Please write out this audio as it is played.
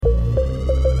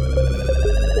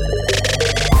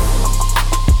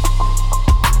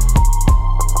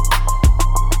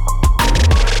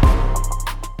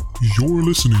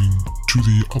listening to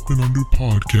the Up and Under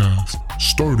podcast,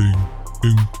 starting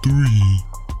in 3,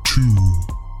 2,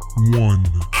 1.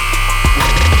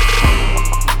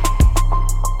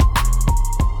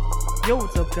 Yo,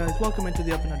 what's up, guys? Welcome into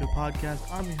the Up and Under podcast.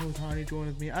 I'm your host, Hani. Join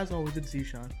with me, as always, it's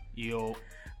Zishan. Yo.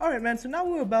 All right, man. So now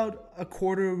we're about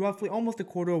almost a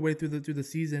quarter away through the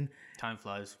season. Time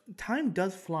flies. Time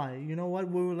does fly. You know what?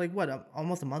 We're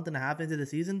almost a month and a half into the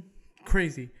season.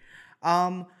 Crazy.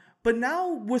 But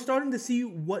now we're starting to see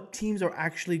what teams are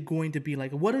actually going to be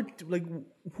like.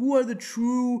 Who are the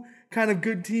true kind of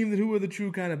good teams and who are the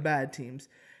true kind of bad teams?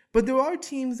 But there are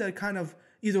teams that kind of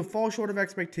either fall short of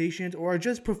expectations or are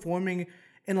just performing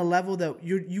in a level that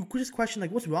you could just question,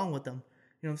 like, what's wrong with them?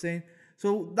 You know what I'm saying?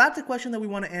 So that's a question that we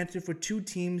want to answer for two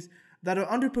teams that are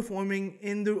underperforming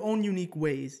in their own unique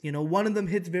ways. You know, one of them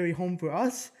hits very home for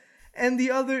us, and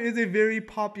the other is a very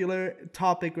popular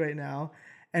topic right now.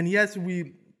 And yes,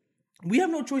 we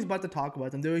have no choice but to talk about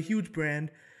them. They're a huge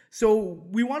brand. So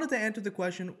we wanted to answer the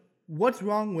question, what's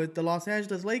wrong with the Los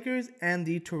Angeles Lakers and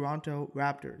the Toronto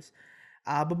Raptors?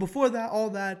 But before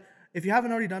that, if you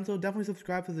haven't already done so, definitely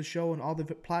subscribe to the show on all the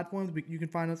platforms. You can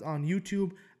find us on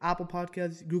YouTube, Apple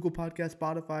Podcasts, Google Podcasts,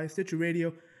 Spotify, Stitcher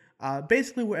Radio.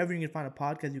 Basically, wherever you can find a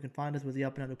podcast, you can find us with the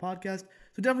Up and Under podcast.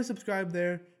 So definitely subscribe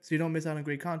there so you don't miss out on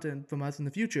great content from us in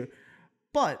the future.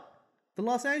 But the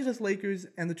Los Angeles Lakers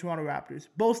and the Toronto Raptors,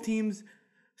 both teams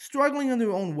struggling in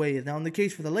their own ways. Now, in the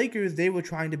case for the Lakers, they were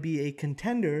trying to be a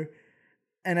contender.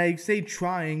 And I say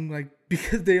trying,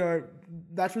 because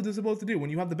that's what they're supposed to do. When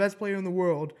you have the best player in the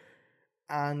world,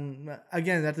 and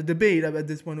again, that's a debate at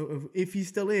this point of if he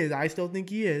still is. I still think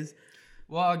he is.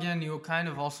 Well, again, you kind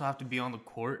of also have to be on the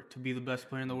court to be the best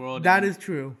player in the world. That is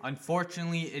true.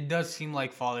 Unfortunately, it does seem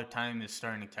like Father Time is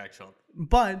starting to catch up.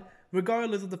 But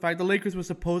regardless of the fact, the Lakers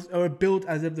were built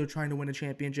as if they're trying to win a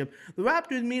championship. The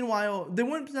Raptors, meanwhile, they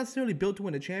weren't necessarily built to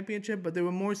win a championship, but they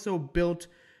were more so built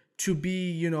to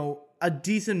be, a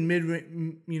decent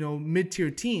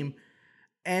mid-tier team.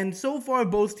 And so far,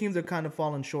 both teams are kind of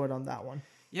fallen short on that one.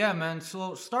 Yeah, man.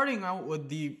 So starting out with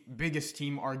the biggest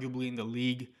team arguably in the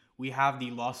league, we have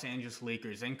the Los Angeles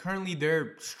Lakers. And currently,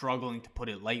 they're struggling, to put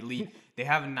it lightly. They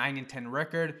have a 9-10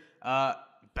 record.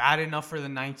 Bad enough for the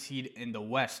 9th seed in the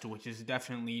West, which is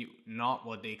definitely not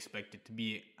what they expected to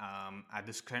be at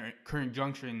this current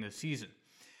juncture in the season.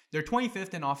 They're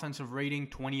 25th in offensive rating,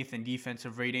 20th in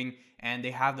defensive rating, and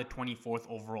they have the 24th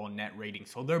overall net rating.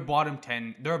 So they're bottom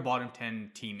 10. They're a bottom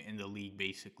 10 team in the league,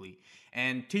 basically.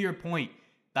 And to your point,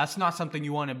 that's not something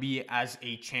you want to be as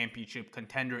a championship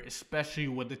contender, especially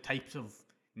with the types of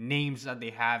names that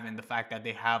they have and the fact that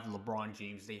they have LeBron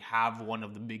James. They have one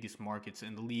of the biggest markets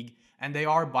in the league, and they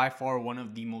are by far one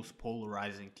of the most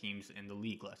polarizing teams in the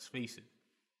league, let's face it.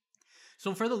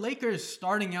 So for the Lakers,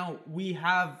 starting out, we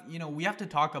have to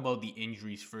talk about the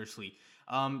injuries firstly.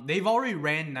 They've already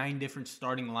ran 9 different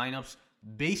starting lineups.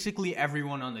 Basically,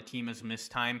 everyone on the team has missed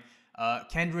time.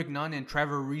 Kendrick Nunn and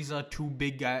Trevor Ariza, two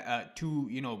big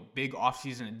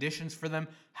offseason additions for them,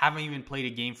 haven't even played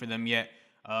a game for them yet.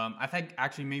 I think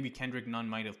actually maybe Kendrick Nunn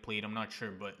might have played. I'm not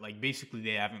sure, but basically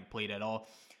they haven't played at all.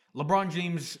 LeBron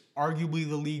James, arguably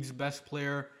the league's best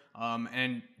player,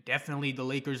 and definitely the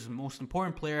Lakers' most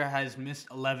important player, has missed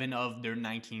 11 of their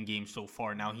 19 games so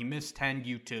far. Now, he missed 10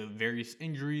 due to various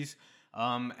injuries,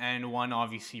 and one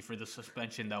obviously for the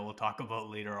suspension that we'll talk about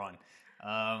later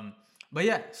on. But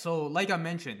yeah, so like I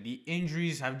mentioned, the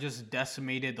injuries have just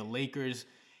decimated the Lakers.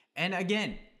 And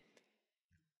again,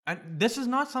 this is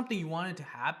not something you wanted to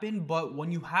happen, but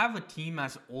when you have a team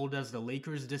as old as the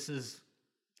Lakers, this is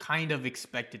kind of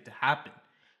expected to happen.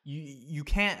 You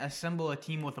can't assemble a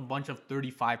team with a bunch of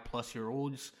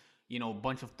 35-plus-year-olds, a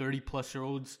bunch of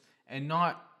 30-plus-year-olds, and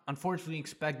not, unfortunately,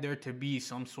 expect there to be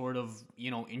some sort of,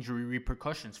 injury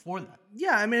repercussions for that.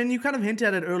 Yeah, I mean, you kind of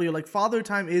hinted at it earlier. Father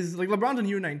Time is, LeBron's in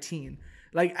year 19.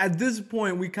 At this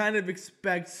point, we kind of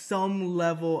expect some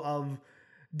level of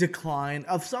decline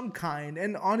of some kind.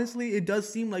 And honestly, it does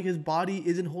seem like his body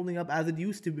isn't holding up as it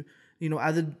used to,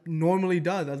 as it normally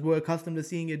does, as we're accustomed to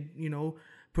seeing it,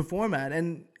 perform at.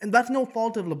 And that's no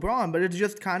fault of LeBron, but it's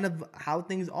just kind of how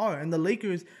things are. And the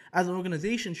Lakers, as an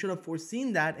organization, should have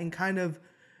foreseen that and kind of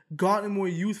gotten more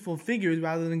youthful figures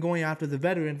rather than going after the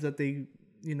veterans that they,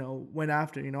 went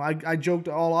after. I joked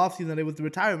all offseason that it was the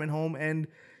retirement home, and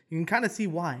you can kind of see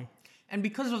why. And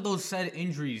because of those said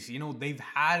injuries, they've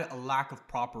had a lack of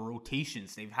proper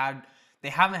rotations. They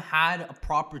haven't had a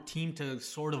proper team to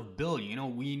sort of build.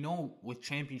 We know with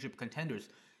championship contenders,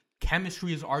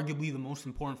 chemistry is arguably the most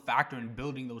important factor in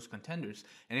building those contenders.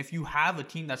 And if you have a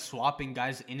team that's swapping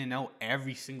guys in and out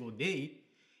every single day,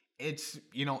 it's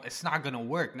not going to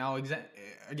work. Now,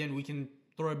 again, we can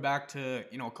throw it back to,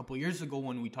 a couple of years ago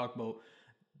when we talked about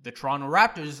the Toronto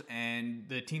Raptors and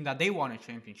the team that they won a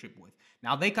championship with.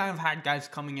 Now, they kind of had guys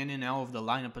coming in and out of the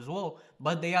lineup as well,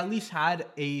 but they at least had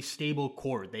a stable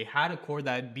core. They had a core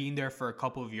that had been there for a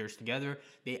couple of years together.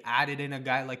 They added in a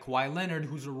guy like Kawhi Leonard,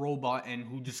 who's a robot and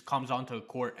who just comes onto the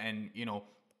court and,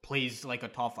 plays like a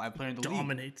top 5 player in the league.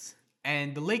 Dominates.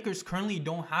 And the Lakers currently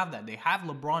don't have that. They have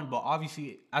LeBron, but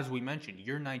obviously, as we mentioned,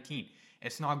 year 19,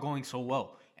 it's not going so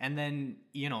well. And then,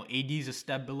 AD is a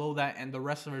step below that, and the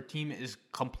rest of our team is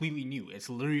completely new. It's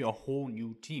literally a whole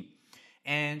new team.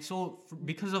 And so,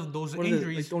 because of those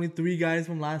injuries... Like only 3 guys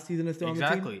from last season are still on the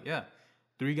team? Exactly, yeah.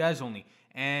 3 guys only.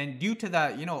 And due to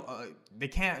that, they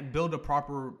can't build a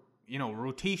proper,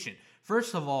 rotation.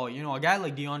 First of all, a guy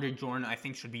like DeAndre Jordan, I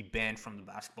think, should be banned from the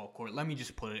basketball court. Let me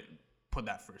just put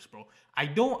that first, bro. I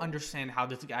don't understand how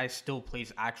this guy still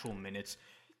plays actual minutes.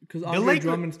 Because Andre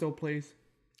Drummond still plays.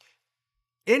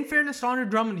 In fairness to Andre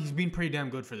Drummond, he's been pretty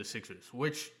damn good for the Sixers,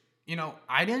 which,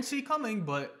 I didn't see coming,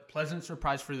 but pleasant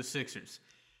surprise for the Sixers.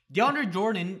 DeAndre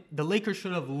Jordan, the Lakers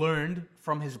should have learned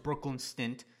from his Brooklyn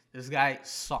stint. This guy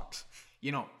sucks.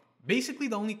 Basically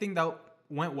the only thing that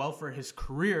went well for his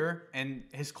career and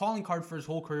his calling card for his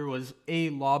whole career was A,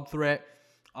 lob threat,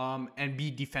 and B,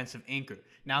 defensive anchor.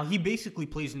 Now, he basically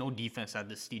plays no defense at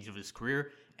this stage of his career,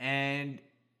 and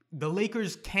the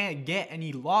Lakers can't get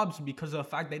any lobs because of the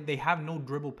fact that they have no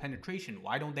dribble penetration.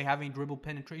 Why don't they have any dribble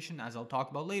penetration? As I'll talk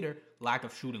about later, lack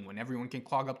of shooting. When everyone can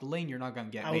clog up the lane, you're not going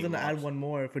to get I was going to lobs. add one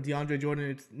more for DeAndre Jordan.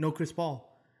 It's no Chris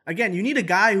Paul. Again, you need a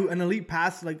guy an elite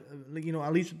pass, at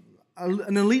least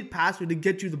an elite passer to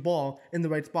get you the ball in the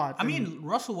right spots. I mean,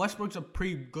 Russell Westbrook's a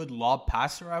pretty good lob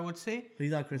passer, I would say.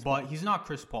 He's not Chris Paul. But he's not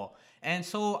Chris Paul. And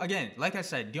so, again, like I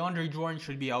said, DeAndre Jordan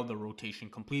should be out of the rotation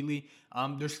completely.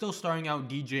 They're still starting out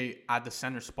DJ at the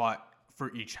center spot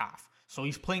for each half. So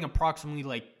he's playing approximately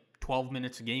like 12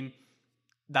 minutes a game.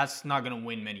 That's not going to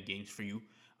win many games for you.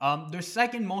 Their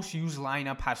second most used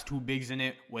lineup has 2 bigs in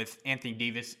it with Anthony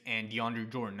Davis and DeAndre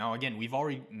Jordan. Now, again, we've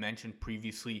already mentioned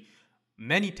previously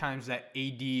many times that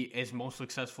AD is most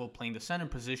successful playing the center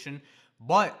position.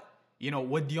 But,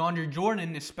 with DeAndre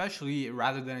Jordan especially,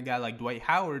 rather than a guy like Dwight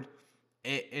Howard,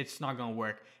 it's not going to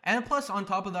work. And plus, on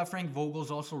top of that, Frank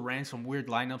Vogel's also ran some weird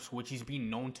lineups, which he's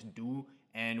been known to do,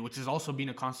 and which has also been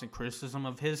a constant criticism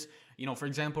of his. For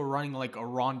example, running like a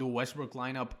Rondo Westbrook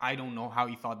lineup, I don't know how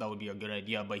he thought that would be a good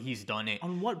idea, but he's done it.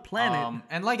 On what planet?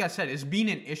 And like I said, it's been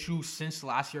an issue since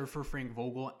last year for Frank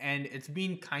Vogel, and it's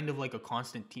been kind of like a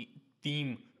constant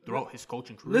theme throughout his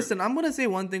coaching career. Listen, I'm going to say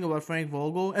one thing about Frank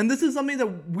Vogel, and this is something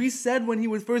that we said when he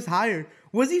was first hired.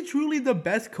 Was he truly the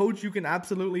best coach you can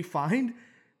absolutely find?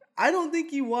 I don't think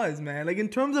he was, man. Like, in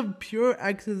terms of pure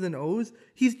X's and O's,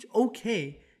 he's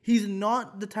okay. He's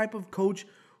not the type of coach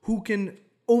who can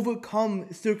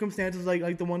overcome circumstances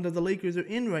like the one that the Lakers are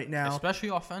in right now. Especially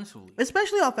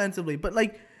offensively. But,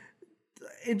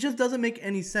 it just doesn't make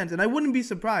any sense. And I wouldn't be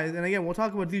surprised, and again, we'll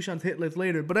talk about Deshaun's hit list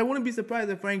later, but I wouldn't be surprised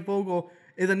if Frank Vogel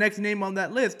is the next name on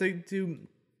that list to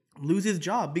lose his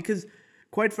job because,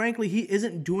 quite frankly, he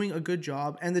isn't doing a good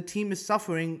job, and the team is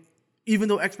suffering even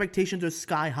though expectations are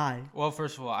sky high. Well,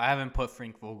 first of all, I haven't put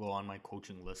Frank Vogel on my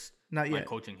coaching list. Not yet. My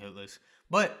coaching hit list.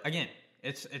 But, again,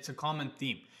 it's a common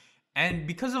theme. And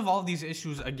because of all these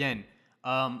issues, again,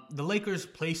 the Lakers'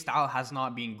 play style has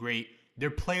not been great.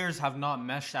 Their players have not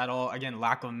meshed at all. Again,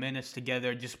 lack of minutes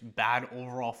together, just bad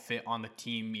overall fit on the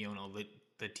team.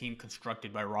 The team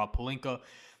constructed by Rob Pelinka.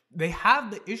 They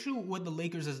have the issue with the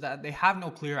Lakers is that they have no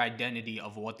clear identity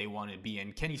of what they want to be.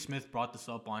 And Kenny Smith brought this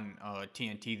up on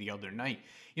TNT the other night.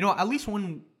 At least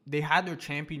when they had their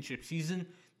championship season,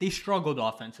 they struggled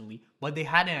offensively, but they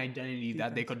had an identity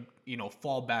that they could,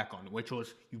 fall back on, which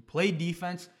was you play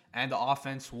defense and the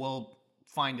offense will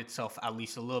find itself at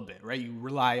least a little bit, right? You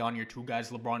rely on your 2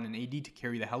 guys, LeBron and AD, to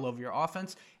carry the hell of your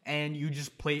offense, and you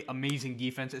just play amazing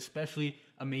defense, especially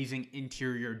amazing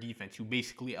interior defense. You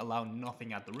basically allow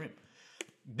nothing at the rim.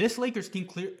 This Lakers team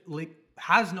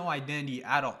has no identity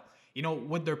at all.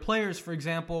 With their players, for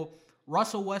example,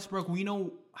 Russell Westbrook, we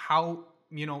know how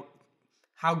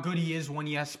good he is when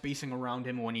he has spacing around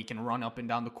him, when he can run up and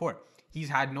down the court. He's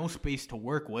had no space to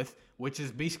work with, which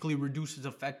is basically reduced his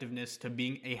effectiveness to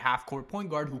being a half-court point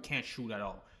guard who can't shoot at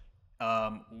all.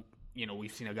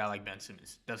 We've seen a guy like Ben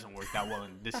Simmons. Doesn't work that well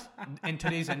in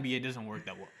today's NBA. It doesn't work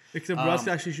that well. Except Russ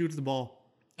actually shoots the ball.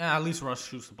 At least Russ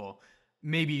shoots the ball.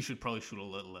 Maybe he should probably shoot a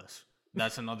little less.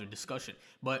 That's another discussion.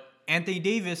 But Anthony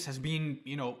Davis has been,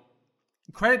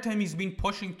 credit to him, he's been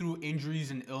pushing through injuries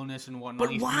and illness and whatnot.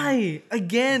 But why?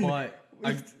 Again.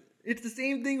 It's the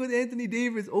same thing with Anthony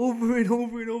Davis over and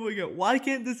over and over again. Why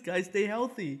can't this guy stay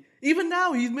healthy? Even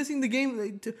now, he's missing the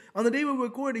game. On the day we're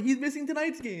recording, he's missing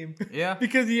tonight's game. Yeah.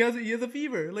 Because he has a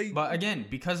fever. But again,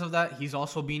 because of that, he's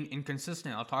also being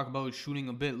inconsistent. I'll talk about his shooting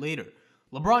a bit later.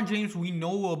 LeBron James, we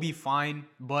know will be fine,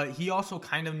 but he also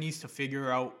kind of needs to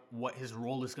figure out what his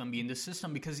role is going to be in the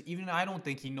system, because even I don't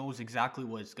think he knows exactly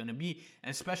what it's going to be.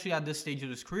 And especially at this stage of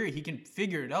his career, he can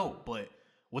figure it out, but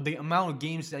with the amount of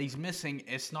games that he's missing,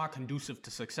 it's not conducive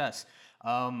to success.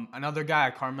 Another guy,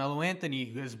 Carmelo Anthony,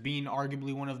 who has been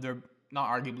arguably one of their, not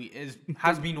arguably,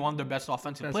 has been one of their best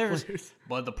offensive players,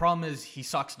 but the problem is he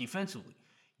sucks defensively.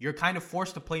 You're kind of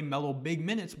forced to play Melo big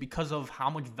minutes because of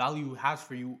how much value he has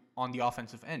for you on the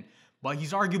offensive end. But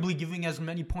he's arguably giving as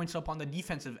many points up on the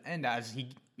defensive end as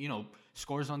he,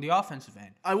 scores on the offensive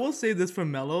end. I will say this for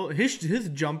Melo. His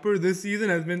jumper this season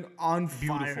has been on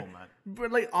fire. Beautiful, man.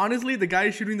 But, honestly, the guy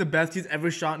is shooting the best he's ever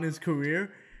shot in his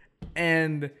career.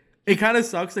 And it kind of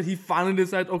sucks that he finally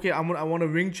decides, okay, I want a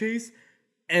ring chase.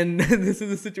 And this is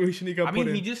the situation he got put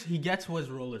in. He gets what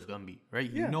his role is going to be, right?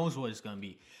 He knows what it's going to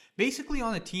be. Basically,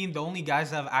 on the team, the only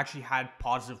guys that have actually had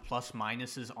positive plus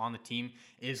minuses on the team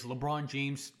is LeBron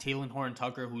James, Talen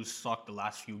Horton-Tucker, who's sucked the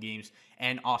last few games,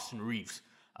 and Austin Reeves.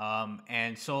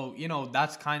 And so,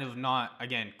 that's kind of not,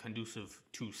 again, conducive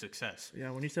to success. Yeah,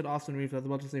 when you said Austin Reeves, I was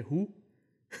about to say, who?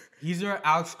 He's their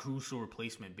Alex Caruso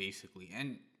replacement, basically.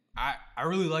 And I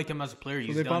really like him as a player.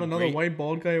 So they found another white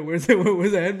bald guy. Where's the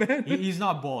headband? He's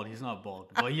not bald.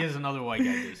 But he is another white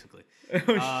guy, basically.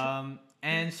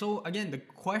 And so, again, the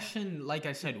question, like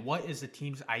I said, what is the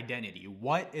team's identity?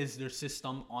 What is their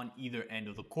system on either end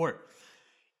of the court?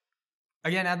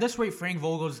 Again, at this rate, Frank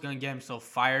Vogel is going to get himself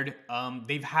fired.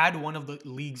 They've had one of the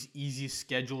league's easiest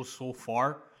schedules so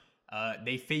far.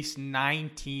 They've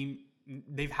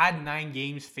had 9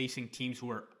 games facing teams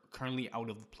who are currently out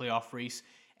of the playoff race.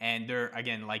 And they're,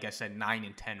 again, like I said,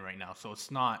 9-10 right now. So it's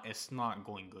not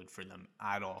going good for them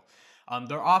at all.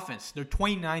 Their offense, they're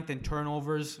 29th in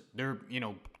turnovers. They're,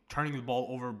 turning the ball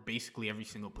over basically every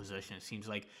single possession. It seems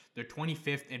like they're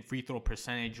 25th in free throw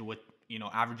percentage with,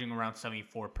 averaging around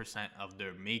 74% of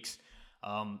their makes.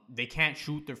 They can't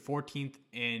shoot. They're 14th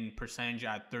in percentage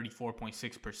at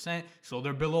 34.6%. So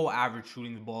they're below average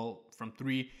shooting the ball from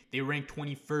 3. They rank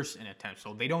 21st in attempts.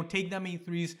 So they don't take that many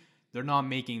threes. They're not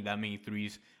making that many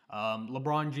threes.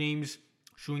 LeBron James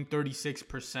shooting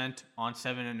 36% on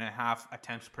 7.5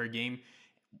 attempts per game.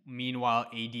 Meanwhile,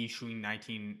 AD shooting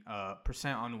 19%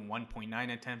 on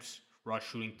 1.9 attempts. Russ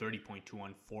shooting 30.2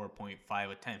 on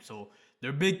 4.5 attempts. So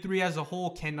their big three as a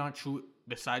whole cannot shoot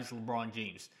besides LeBron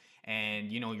James.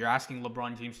 And, you're asking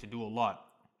LeBron James to do a lot.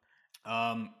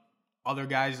 Other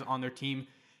guys on their team,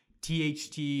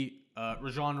 THT,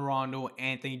 Rajon Rondo,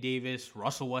 Anthony Davis,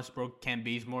 Russell Westbrook, Ken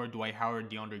Bazemore, Dwight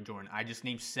Howard, DeAndre Jordan. I just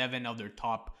named 7 of their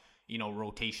top,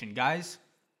 rotation guys.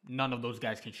 None of those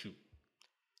guys can shoot.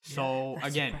 So,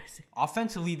 again,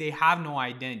 offensively, they have no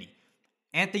identity.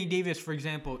 Anthony Davis, for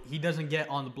example, he doesn't get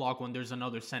on the block when there's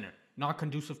another center. Not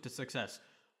conducive to success.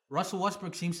 Russell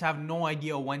Westbrook seems to have no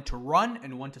idea when to run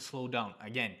and when to slow down.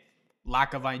 Again,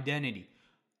 lack of identity.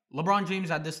 LeBron James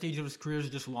at this stage of his career is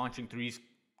just launching threes,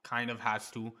 kind of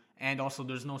has to. And also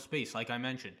there's no space, like I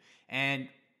mentioned. And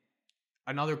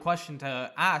another question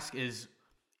to ask is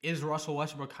Russell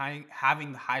Westbrook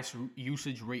having the highest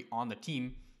usage rate on the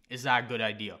team? Is that a good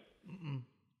idea?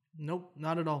 Nope,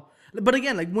 not at all. But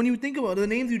again, when you think about the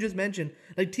names you just mentioned,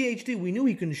 THT, we knew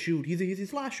he couldn't shoot. He's a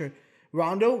slasher.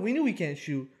 Rondo, we knew he can't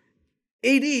shoot.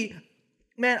 AD,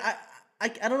 man, I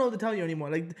don't know what to tell you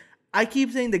anymore. I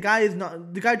keep saying the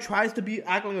guy tries to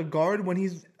act like a guard when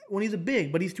he's a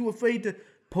big, but he's too afraid to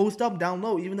post up down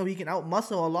low, even though he can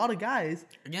outmuscle a lot of guys.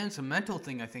 Again, it's a mental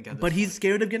thing, I think. But he's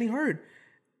scared of getting hurt.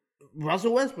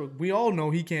 Russell Westbrook, we all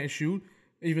know he can't shoot,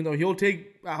 even though he'll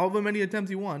take however many attempts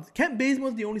he wants. Kent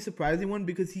Bazemore's the only surprising one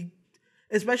because he,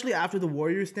 especially after the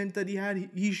Warriors stint that he had,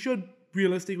 he should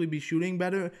realistically be shooting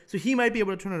better. So he might be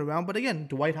able to turn it around. But again,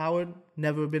 Dwight Howard,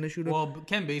 never been a shooter. Well,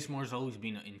 Ken Bazemore's always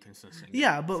been an inconsistent guy.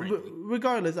 Yeah, but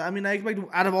regardless, I expect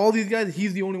out of all these guys,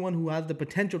 he's the only one who has the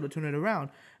potential to turn it around.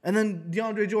 And then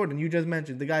DeAndre Jordan, you just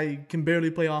mentioned, the guy can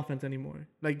barely play offense anymore.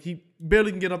 He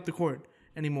barely can get up the court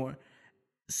anymore.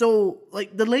 So,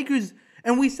 the Lakers,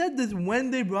 and we said this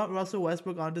when they brought Russell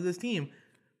Westbrook onto this team,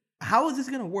 how is this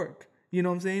going to work? You know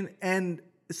what I'm saying? And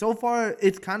so far,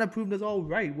 it's kind of proved us all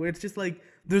right, where it's just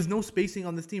there's no spacing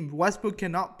on this team. Westbrook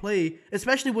cannot play,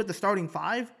 especially with the starting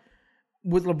 5,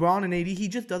 with LeBron and AD. He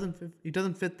just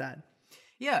doesn't fit that.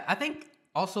 Yeah, I think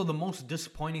also the most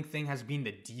disappointing thing has been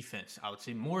the defense, I would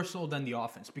say, more so than the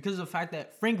offense, because of the fact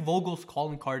that Frank Vogel's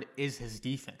calling card is his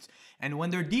defense. And when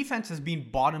their defense has been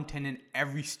bottom 10 in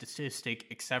every statistic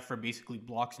except for basically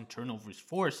blocks and turnovers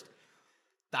forced,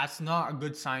 that's not a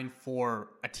good sign for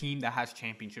a team that has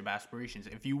championship aspirations.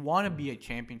 If you want to be a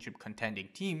championship contending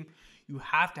team, you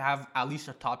have to have at least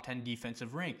a top 10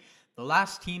 defensive rank. The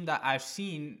last team that I've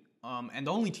seen, and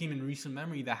the only team in recent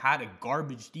memory that had a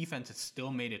garbage defense that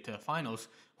still made it to the finals,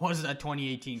 was that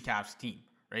 2018 Cavs team,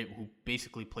 right? Who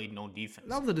basically played no defense.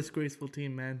 That was a disgraceful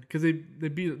team, man, because they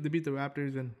beat the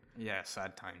Raptors and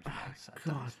sad times.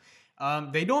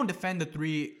 Times. They don't defend the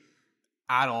three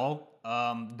at all.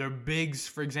 Their bigs,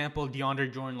 for example,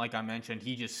 DeAndre Jordan, like I mentioned,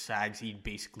 he just sags. He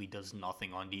basically does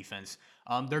nothing on defense.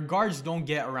 Their guards don't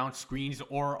get around screens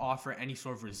or offer any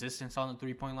sort of resistance on the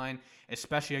three-point line,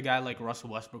 especially a guy like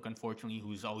Russell Westbrook, unfortunately,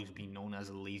 who's always been known as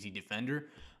a lazy defender.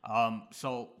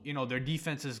 So, their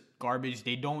defense is garbage.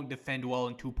 They don't defend well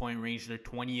in two-point range. They're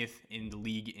 20th in the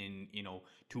league in,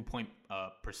 two-point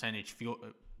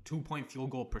field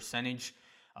goal percentage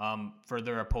for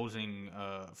the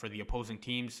opposing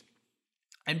teams.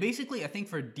 And basically, I think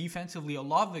for defensively, a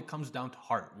lot of it comes down to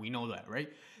heart. We know that,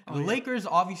 right? The Lakers,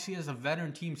 obviously, as a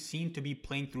veteran team, seem to be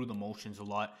playing through the motions a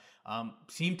lot.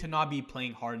 Seem to not be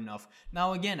playing hard enough.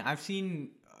 Now, again, I've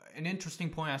seen an interesting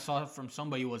point I saw from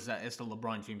somebody was that it's the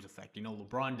LeBron James effect.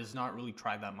 LeBron does not really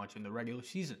try that much in the regular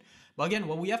season. But again,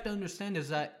 what we have to understand is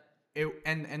that,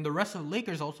 and the rest of the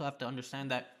Lakers also have to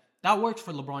understand that works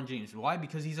for LeBron James. Why?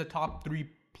 Because he's a top 3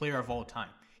 player of all time.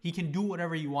 He can do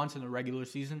whatever he wants in the regular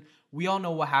season. We all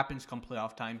know what happens come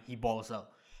playoff time. He balls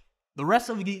out. The rest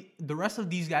of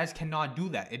these guys cannot do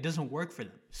that. It doesn't work for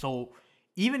them. So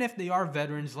even if they are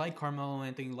veterans like Carmelo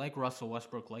Anthony, like Russell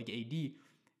Westbrook, like AD,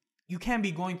 you can't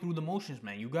be going through the motions,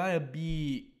 man. You gotta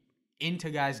be into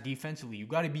guys defensively. You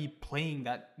gotta be playing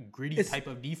that gritty type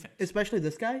of defense. Especially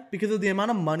this guy, because of the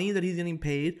amount of money that he's getting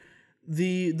paid,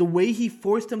 the way he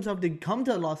forced himself to come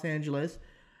to Los Angeles.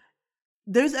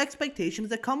 There's expectations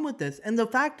that come with this. And the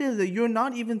fact is that you're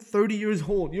not even 30 years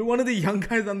old. You're one of the young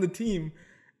guys on the team.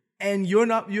 And you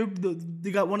got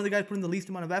one of the guys putting the least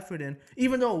amount of effort in.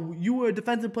 Even though you were a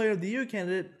Defensive Player of the Year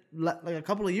candidate like a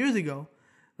couple of years ago.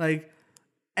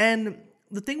 And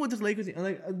the thing with this Lakers,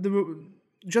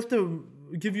 just to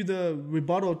give you the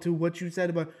rebuttal to what you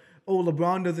said about,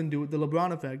 LeBron doesn't do it, the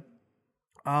LeBron effect.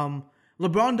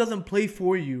 LeBron doesn't play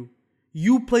for you.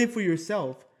 You play for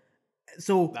yourself.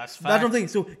 So that's the thing.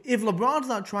 So if LeBron's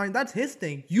not trying, that's his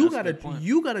thing. You gotta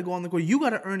go on the court. You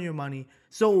gotta earn your money.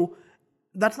 So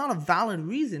that's not a valid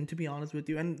reason, to be honest with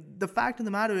you. And the fact of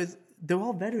the matter is, they're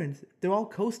all veterans. They're all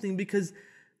coasting because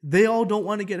they all don't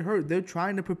want to get hurt. They're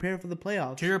trying to prepare for the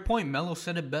playoffs. To your point, Melo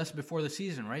said it best before the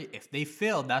season, right? If they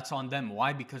fail, that's on them.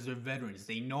 Why? Because they're veterans.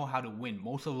 They know how to win.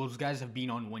 Most of those guys have been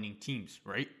on winning teams,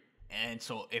 right? And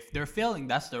so if they're failing,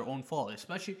 that's their own fault.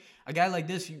 Especially a guy like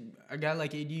this, a guy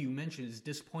like AD you mentioned is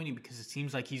disappointing because it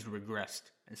seems like he's regressed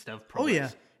instead of progressed. Oh, yeah.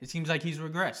 It seems like he's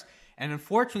regressed. And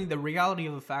unfortunately, the reality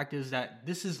of the fact is that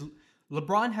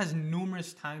LeBron has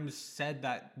numerous times said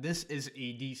that this is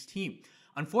AD's team.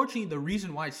 Unfortunately, the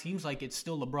reason why it seems like it's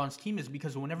still LeBron's team is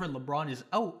because whenever LeBron is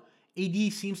out,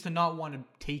 AD seems to not want to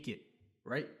take it,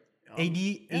 right? AD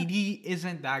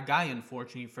isn't that guy,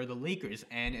 unfortunately, for the Lakers.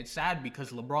 And it's sad because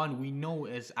LeBron, we know,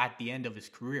 is at the end of his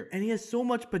career. And he has so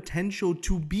much potential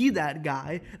to be that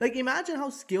guy. Imagine how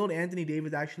skilled Anthony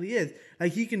Davis actually is.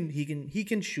 He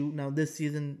can shoot. Now, this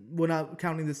season, we're not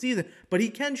counting the season, but he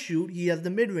can shoot. He has the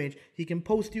mid-range. He can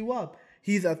post you up.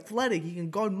 He's athletic. He can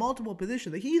guard multiple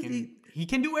positions. He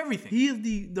can do everything. He is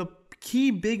the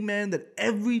key big man that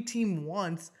every team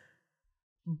wants,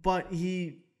 but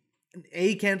he...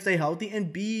 A, can't stay healthy,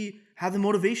 and B, has a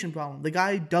motivation problem. The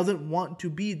guy doesn't want to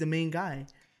be the main guy.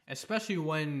 Especially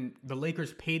when the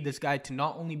Lakers paid this guy to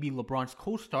not only be LeBron's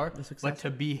co-star, but to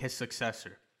be his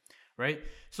successor, right?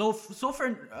 So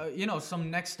for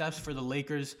some next steps for the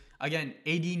Lakers, again,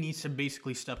 AD needs to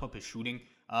basically step up his shooting.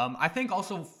 I think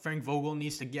also Frank Vogel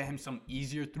needs to get him some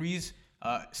easier threes.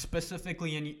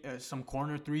 Specifically in some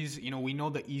corner threes. We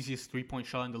know the easiest 3-point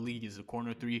shot in the league is a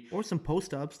corner three. Or some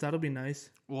post-ups. That'll be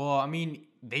nice. Well, I mean,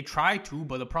 they try to,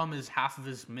 but the problem is half of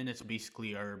his minutes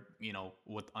basically are,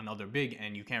 with another big,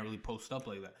 and you can't really post up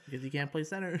like that. Because he can't play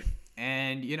center.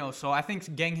 And, so I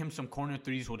think getting him some corner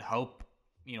threes would help,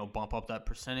 bump up that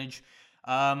percentage.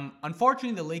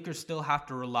 Unfortunately, the Lakers still have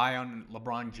to rely on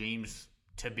LeBron James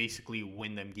to basically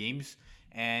win them games.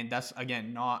 And that's,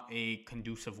 again, not a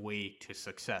conducive way to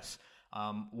success.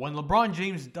 When LeBron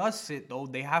James does sit, though,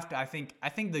 they have to, I think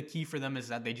the key for them is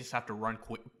that they just have to run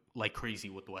like crazy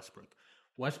with Westbrook.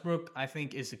 Westbrook, I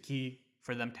think, is the key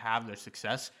for them to have their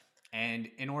success. And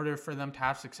in order for them to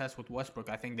have success with Westbrook,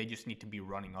 I think they just need to be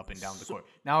running up and down the court.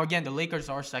 Now, again, the Lakers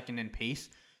are second in pace,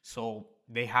 so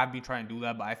they have been trying to do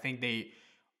that. But I think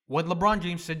when LeBron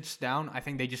James sits down, I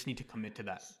think they just need to commit to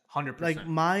that 100%. Like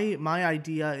my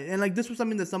idea, and like this was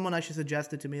something that someone actually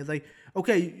suggested to me. Is like,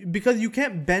 okay, because you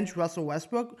can't bench Russell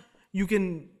Westbrook, you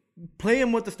can play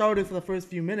him with the starters for the first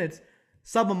few minutes,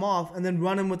 sub him off, and then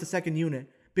run him with the second unit.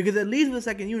 Because at least with the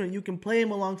second unit, you can play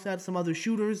him alongside some other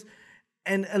shooters,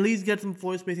 and at least get some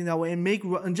floor spacing that way,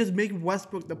 and just make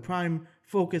Westbrook the prime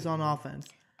focus on offense.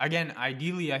 Again,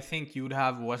 ideally, I think you would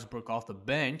have Westbrook off the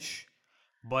bench,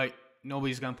 but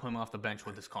nobody's going to put him off the bench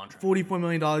with this contract. $44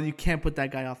 million, you can't put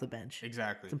that guy off the bench.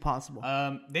 Exactly. It's impossible.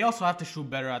 They also have to shoot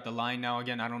better at the line now.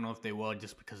 Again, I don't know if they will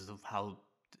just because of how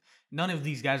none of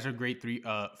these guys are great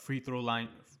free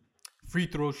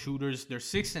throw shooters. They're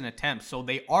 6th in attempts, so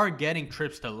they are getting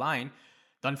trips to line.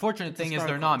 The unfortunate thing is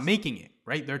they're not making it,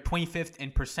 right? They're 25th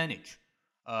in percentage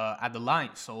at the line.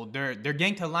 So they're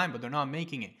getting to the line, but they're not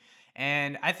making it.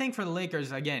 And I think for the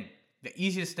Lakers, again, the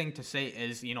easiest thing to say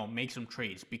is, make some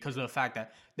trades because of the fact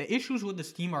that the issues with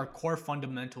this team are a core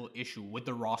fundamental issue with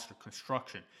the roster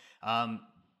construction.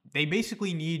 They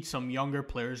basically need some younger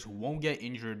players who won't get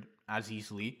injured as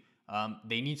easily.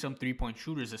 They need some three-point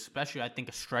shooters, especially I think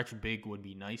a stretch big would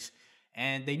be nice.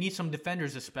 And they need some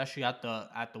defenders, especially at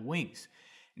the wings.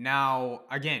 Now,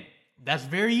 again, that's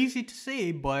very easy to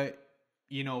say, but,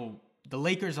 the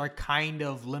Lakers are kind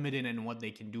of limited in what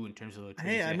they can do in terms of the trades.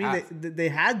 Hey, I mean, they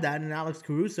had that in Alex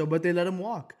Caruso, but they let him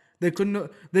walk. They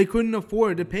couldn't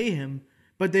afford to pay him,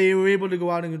 but they were able to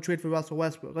go out and trade for Russell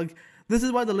Westbrook. Like, this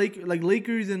is why the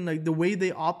Lakers and like the way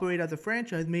they operate as a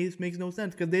franchise makes no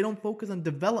sense because they don't focus on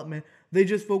development. They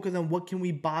just focus on what can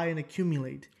we buy and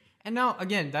accumulate. And now,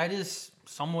 again, that is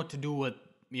somewhat to do with,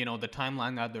 the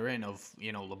timeline that they're in of,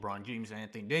 LeBron James and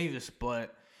Anthony Davis,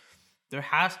 but there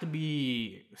has to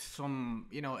be some,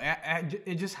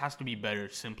 it just has to be better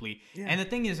simply. Yeah. And the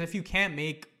thing is, if you can't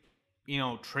make,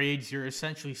 trades, you're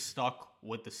essentially stuck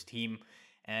with this team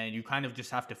and you kind of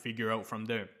just have to figure out from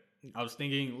there. I was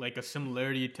thinking like a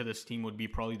similarity to this team would be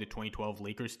probably the 2012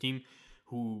 Lakers team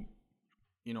who,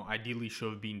 ideally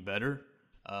should have been better.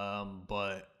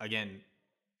 But again,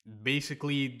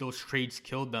 basically those trades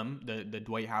killed them. The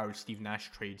Dwight Howard, Steve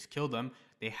Nash trades killed them.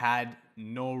 They had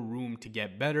no room to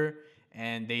get better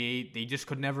and they just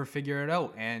could never figure it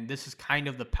out. And this is kind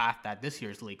of the path that this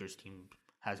year's Lakers team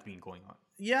has been going on.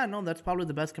 Yeah, no, that's probably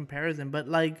the best comparison. But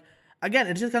like, again,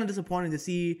 it's just kind of disappointing to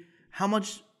see how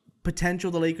much potential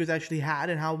the Lakers actually had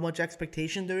and how much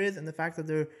expectation there is. And the fact that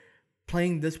they're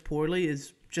playing this poorly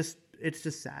is just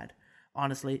sad,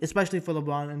 honestly, especially for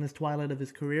LeBron in his twilight of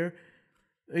his career.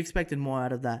 I expected more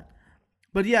out of that.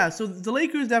 But yeah, so the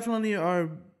Lakers definitely are,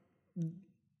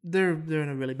 they're in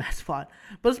a really bad spot.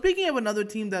 But speaking of another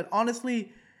team that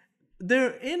honestly,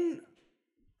 they're in,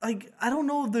 like, I don't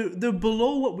know, they're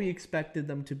below what we expected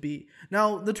them to be.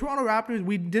 Now, the Toronto Raptors,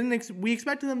 we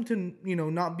expected them to,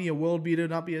 not be a world beater,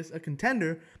 not be a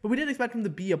contender, but we didn't expect them to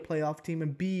be a playoff team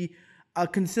and be a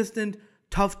consistent,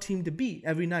 tough team to beat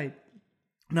every night.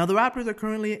 Now, the Raptors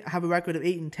currently have a record of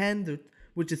 8-10,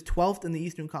 which is 12th in the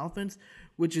Eastern Conference,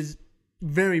 which is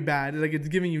very bad. Like, it's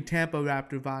giving you Tampa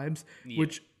Raptor vibes,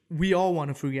 which we all want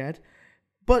to forget.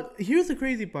 But here's the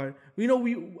crazy part. We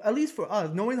at least for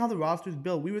us, knowing how the roster is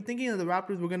built, we were thinking that the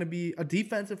Raptors were going to be a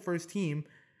defensive first team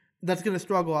that's going to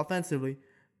struggle offensively.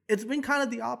 It's been kind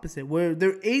of the opposite, where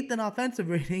they're 8th in offensive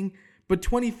rating, but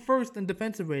 21st in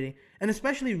defensive rating. And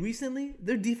especially recently,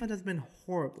 their defense has been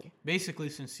horrible. Basically,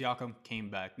 since Siakam came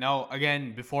back. Now,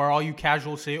 again, before all you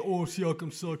casuals say, oh,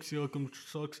 Siakam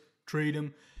sucks, trade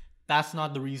him. That's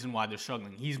not the reason why they're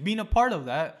struggling. He's been a part of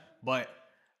that, but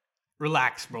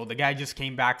relax, bro. The guy just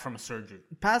came back from a surgery.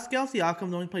 Pascal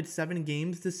Siakam's only played 7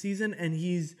 games this season, and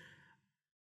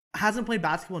hasn't played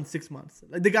basketball in 6 months.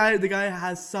 Like the guy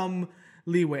has some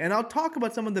leeway. And I'll talk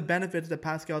about some of the benefits that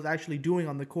Pascal's actually doing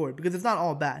on the court, because it's not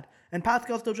all bad. And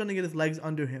Pascal's still trying to get his legs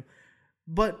under him.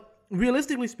 But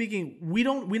realistically speaking, we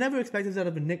never expected that out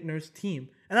of a Nick Nurse team.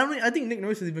 And I think Nick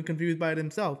Nurse is even confused by it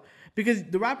himself, because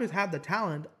the Raptors have the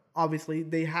talent. Obviously,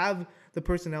 they have the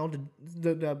personnel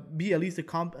to be at least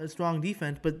a strong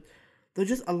defense, but they're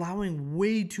just allowing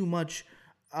way too much,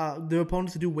 their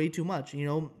opponents to do way too much.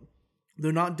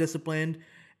 They're not disciplined.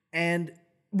 And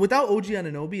without OG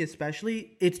Anunoby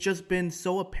especially, it's just been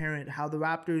so apparent how the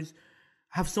Raptors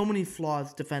have so many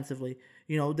flaws defensively.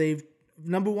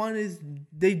 Number one is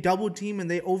they double team and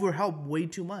they overhelp way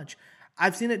too much.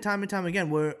 I've seen it time and time again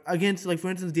where against, like, for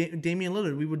instance, Damian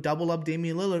Lillard, we would double up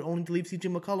Damian Lillard only to leave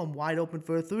CJ McCollum wide open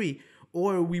for a 3.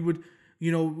 Or we would,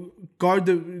 guard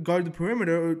the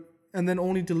perimeter and then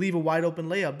only to leave a wide open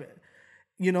layup.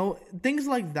 You know, things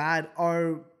like that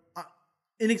are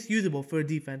inexcusable for a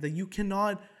defense. That you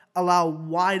cannot allow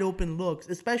wide open looks,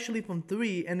 especially from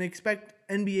three, and expect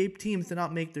NBA teams to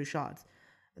not make their shots.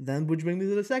 And then, which brings me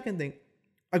to the second thing.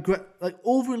 Like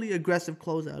overly aggressive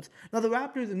closeouts. Now the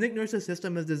Raptors, Nick Nurse's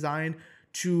system is designed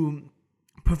to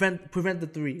prevent the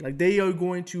three. Like they are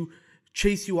going to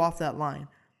chase you off that line.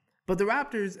 But the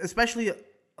Raptors, especially a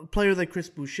player like Chris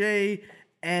Boucher,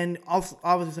 and also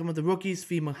obviously some of the rookies,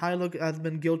 Fee Mikhailuk has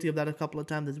been guilty of that a couple of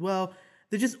times as well.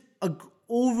 They're just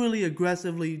overly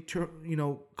aggressively,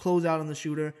 close out on the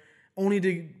shooter, only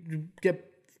to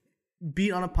get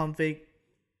beat on a pump fake,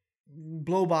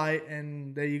 blow by,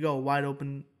 and there you go, wide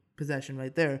open possession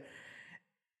right there.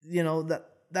 You know,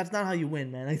 that's not how you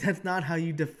win, man. Like that's not how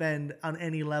you defend on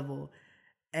any level.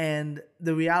 And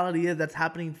the reality is that's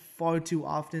happening far too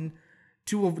often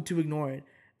to ignore it.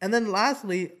 And then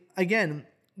lastly, again,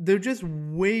 they're just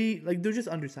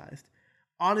undersized.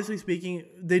 Honestly speaking,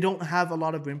 they don't have a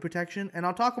lot of rim protection, and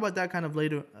I'll talk about that kind of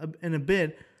later in a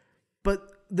bit. But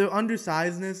their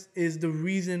undersizedness is the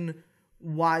reason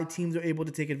why teams are able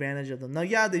to take advantage of them. Now,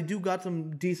 yeah, they do got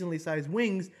some decently sized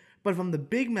wings, but from the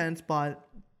big man spot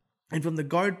and from the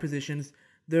guard positions,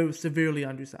 they're severely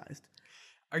undersized.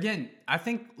 Again, I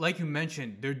think, like you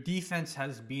mentioned, their defense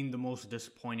has been the most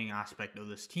disappointing aspect of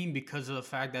this team because of the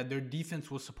fact that their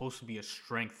defense was supposed to be a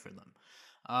strength for them.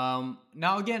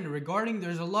 Now, again,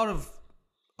 there's a lot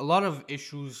of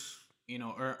issues,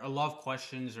 or a lot of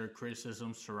questions or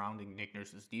criticisms surrounding Nick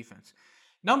Nurse's defense.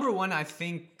 Number one, I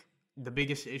think the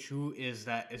biggest issue is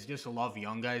that it's just a lot of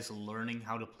young guys learning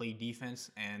how to play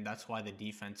defense, and that's why the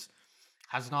defense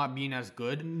has not been as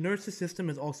good. Nurse's system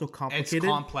is also complicated. It's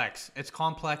complex. It's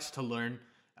complex to learn.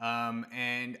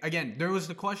 And again, there was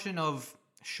the question of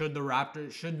should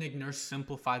Nick Nurse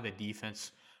simplify the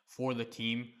defense for the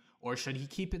team, or should he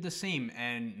keep it the same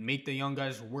and make the young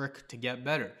guys work to get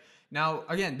better? Now,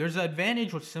 again, there's an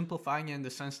advantage with simplifying it in the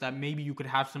sense that maybe you could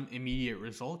have some immediate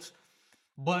results.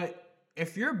 But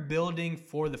if you're building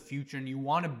for the future and you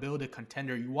want to build a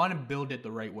contender, you want to build it the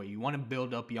right way. You want to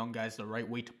build up young guys the right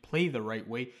way, to play the right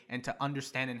way, and to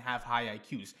understand and have high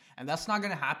IQs. And that's not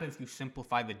going to happen if you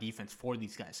simplify the defense for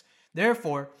these guys.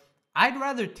 Therefore, I'd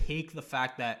rather take the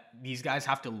fact that these guys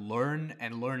have to learn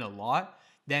a lot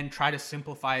than try to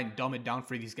simplify and dumb it down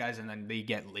for these guys and then they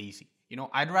get lazy.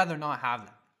 I'd rather not have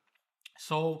that.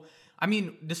 So, I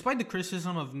mean, despite the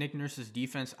criticism of Nick Nurse's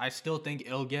defense, I still think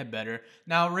it'll get better.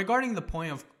 Now, regarding the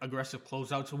point of aggressive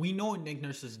closeouts, we know what Nick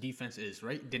Nurse's defense is,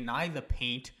 right? Deny the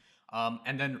paint,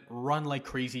 and then run like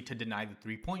crazy to deny the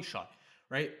three-point shot,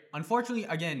 right? Unfortunately,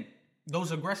 again,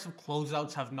 those aggressive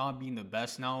closeouts have not been the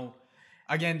best. Now,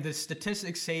 again, the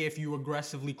statistics say if you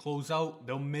aggressively close out,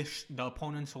 the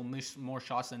opponents will miss more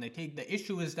shots than they take. The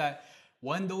issue is that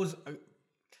when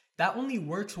that only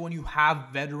works when you have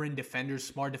veteran defenders,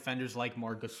 smart defenders like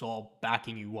Marc Gasol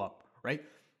backing you up, right?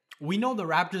 We know the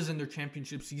Raptors in their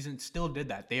championship season still did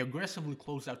that. They aggressively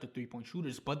closed out the three-point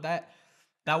shooters, but that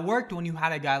worked when you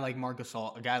had a guy like Marc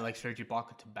Gasol, a guy like Serge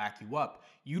Ibaka to back you up.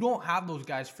 You don't have those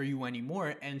guys for you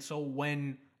anymore, and so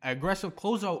when aggressive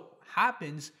closeout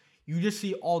happens, you just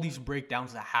see all these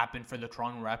breakdowns that happen for the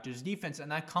Toronto Raptors defense,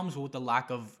 and that comes with the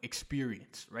lack of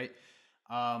experience, right?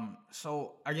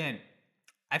 So, again,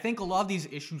 I think a lot of these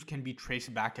issues can be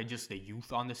traced back to just the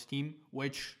youth on this team,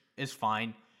 which is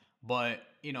fine. But,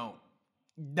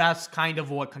 that's kind of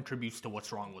what contributes to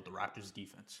what's wrong with the Raptors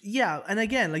defense. Yeah, and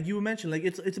again, like you mentioned, like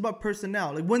it's about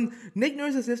personnel. Like when Nick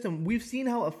Nurse's system, we've seen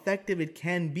how effective it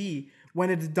can be when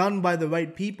it's done by the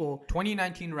right people.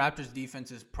 2019 Raptors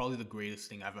defense is probably the greatest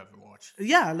thing I've ever watched.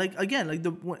 Yeah, like again, like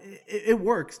it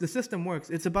works. The system works.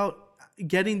 It's about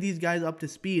getting these guys up to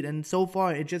speed, and so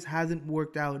far it just hasn't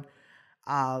worked out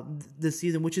this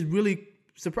season, which is really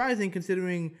surprising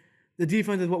considering the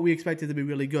defense is what we expected to be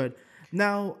really good.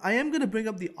 Now, I am going to bring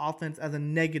up the offense as a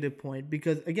negative point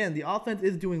because, again, the offense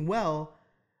is doing well,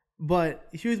 but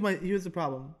here's the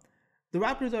problem. The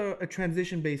Raptors are a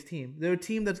transition-based team. They're a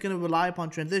team that's going to rely upon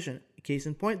transition. Case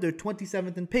in point, they're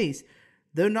 27th in pace.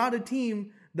 They're not a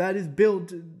team that is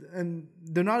built to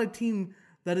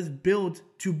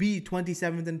be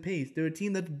 27th in pace. They're a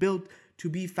team that's built to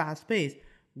be fast-paced.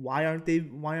 Why aren't they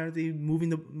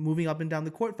moving up and down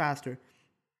the court faster?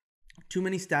 Too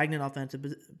many stagnant offensive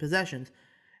possessions.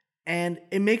 And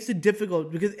it makes it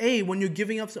difficult because when you're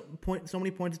giving up so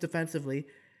many points defensively,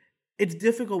 it's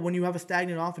difficult when you have a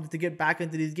stagnant offense to get back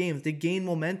into these games, to gain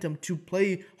momentum, to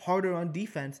play harder on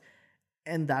defense.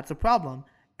 And that's a problem.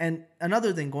 And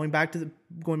another thing, going back to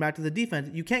the defense,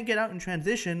 you can't get out in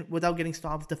transition without getting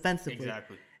stops defensively.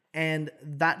 Exactly. And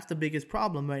that's the biggest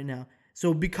problem right now.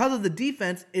 So because of the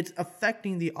defense, it's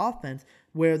affecting the offense,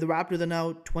 where the Raptors are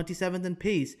now 27th in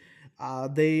pace.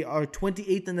 They are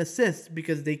 28th in assists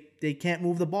because they can't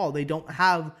move the ball. They don't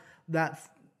have that,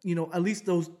 at least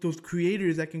those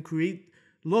creators that can create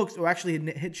looks or actually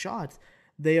hit shots.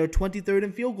 They are 23rd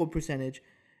in field goal percentage.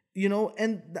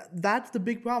 And that's the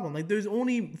big problem. Like, there's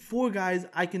only 4 guys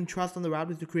I can trust on the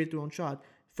Raptors to create their own shot.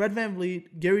 Fred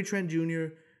VanVleet, Gary Trent Jr.,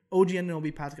 OG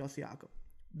Anunoby, Pascal Siakam.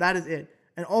 That is it.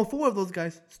 And all 4 of those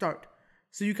guys start.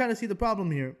 So you kind of see the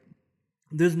problem here.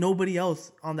 There's nobody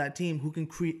else on that team who can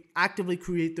actively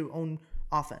create their own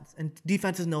offense. And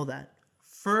defenses know that.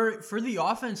 For the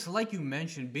offense, like you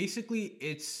mentioned, basically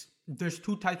there's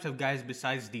 2 types of guys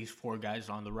besides these 4 guys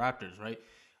on the Raptors, right?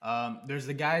 There's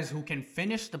the guys who can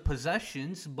finish the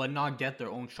possessions but not get their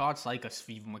own shots, like a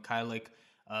Sviv Mikhailiuk,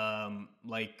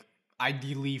 like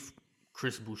ideally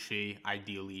Chris Boucher,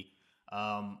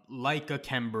 like a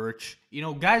Kem Birch.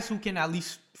 Guys who can at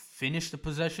least finish the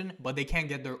possession, but they can't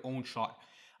get their own shot.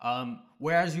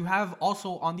 Whereas you have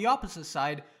also on the opposite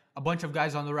side a bunch of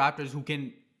guys on the Raptors who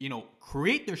can,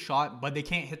 create their shot, but they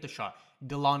can't hit the shot.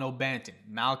 Delano Banton,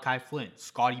 Malachi Flynn,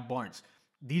 Scotty Barnes.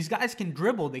 These guys can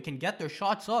dribble, they can get their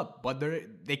shots up, but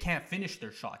they can't finish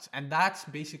their shots. And that's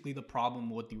basically the problem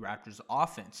with the Raptors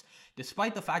offense.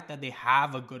 Despite the fact that they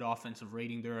have a good offensive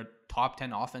rating, they're a top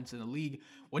 10 offense in the league.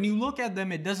 When you look at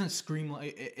them, it doesn't seem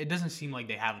like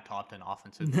they have a top 10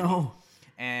 offense in the league.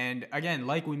 And again,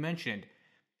 like we mentioned,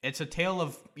 it's a tale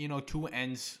of, 2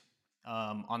 ends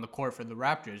on the court for the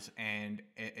Raptors, and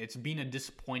it's been a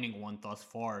disappointing one thus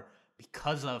far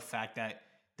because of the fact that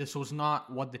this was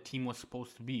not what the team was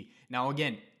supposed to be. Now,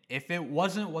 again, if it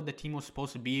wasn't what the team was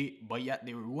supposed to be, but yet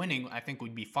they were winning, I think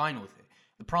we'd be fine with it.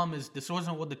 The problem is this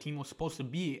wasn't what the team was supposed to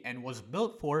be and was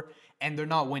built for, and they're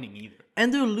not winning either.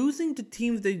 And they're losing to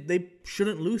teams they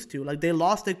shouldn't lose to. Like, they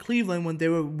lost to Cleveland when they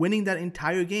were winning that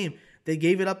entire game. They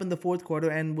gave it up in the fourth quarter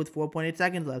and with 4.8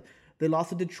 seconds left. They lost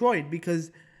to Detroit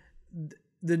because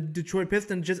the Detroit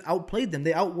Pistons just outplayed them.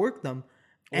 They outworked them.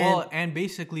 And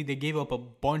basically they gave up a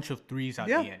bunch of threes at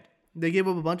the end. They gave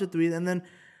up a bunch of threes. And then,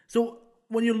 so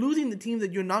when you're losing the team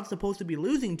that you're not supposed to be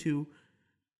losing to,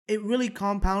 it really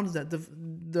compounds that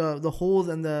the holes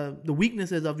and the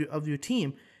weaknesses of your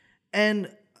team.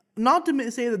 And not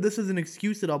to say that this is an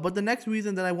excuse at all, but the next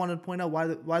reason that I want to point out why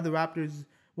the Raptors,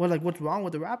 what's wrong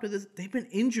with the Raptors is they've been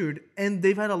injured and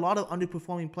they've had a lot of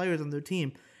underperforming players on their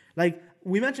team. Like,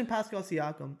 we mentioned Pascal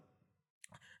Siakam.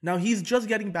 Now, he's just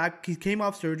getting back. He came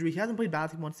off surgery. He hasn't played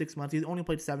basketball in 6 months. He's only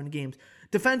played 7 games.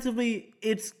 Defensively,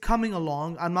 it's coming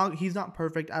along. He's not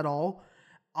perfect at all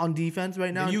on defense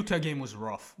right now. The Utah game was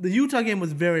rough. The Utah game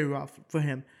was very rough for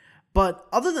him. But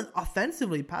other than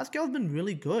offensively, Pascal's been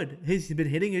really good. He's been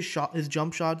hitting his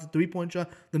jump shots, 3-point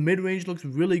shot. The mid-range looks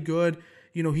really good.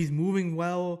 He's moving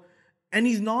well. And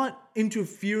he's not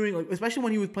interfering, especially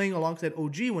when he was playing alongside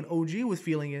OG, when OG was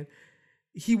feeling it.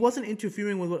 He wasn't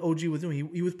interfering with what OG was doing.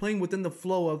 He was playing within the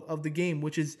flow of the game,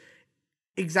 which is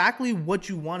exactly what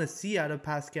you want to see out of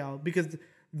Pascal, because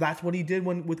that's what he did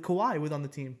with Kawhi was on the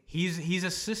team. He's a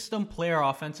system player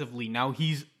offensively. Now,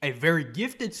 he's a very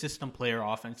gifted system player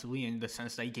offensively in the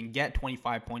sense that he can get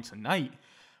 25 points a night,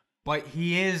 but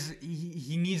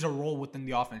he needs a role within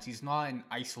the offense. He's not an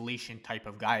isolation type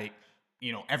of guy,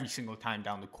 every single time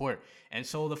down the court. And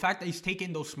so the fact that he's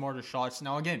taking those smarter shots,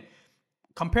 now again,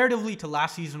 comparatively to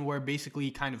last season where basically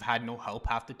he kind of had no help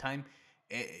half the time,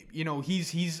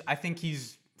 I think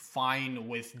he's fine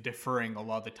with deferring a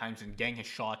lot of the times and getting his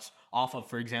shots off of,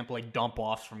 for example, like dump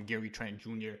offs from Gary Trent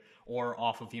Jr. or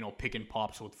off of, pick and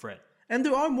pops with Fred. And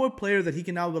there are more players that he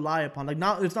can now rely upon.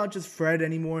 It's not just Fred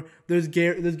anymore. There's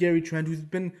Gary Trent, who's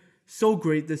been so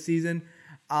great this season.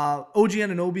 OG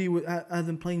Anunoby has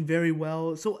been playing very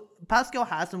well. So Pascal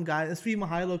has some guys. Svi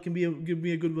Mihailo can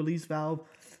be a good release valve.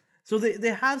 So they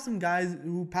have some guys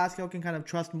who Pascal can kind of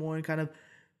trust more and kind of,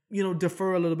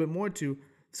 defer a little bit more to.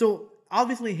 So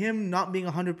obviously him not being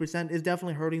 100% is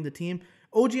definitely hurting the team.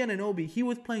 OG Anunoby, he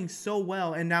was playing so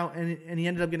well and he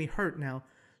ended up getting hurt now.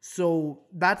 So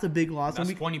that's a big loss.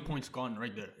 That's 20 points gone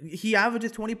right there. He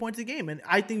averages 20 points a game, and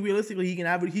I think realistically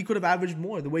he could have averaged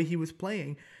more the way he was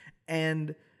playing.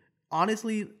 And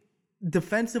honestly,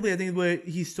 defensively, I think where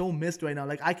he's so missed right now.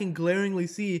 Like, I can glaringly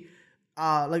see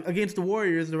against the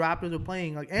Warriors, the Raptors are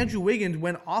playing. Like, Andrew Wiggins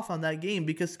went off on that game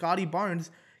because Scotty Barnes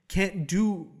can't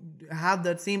have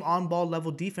that same on-ball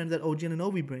level defense that OG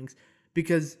Anunoby brings.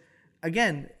 Because,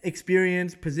 again,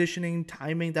 experience, positioning,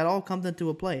 timing, that all comes into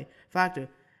a factor.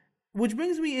 Which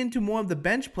brings me into more of the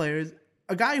bench players.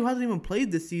 A guy who hasn't even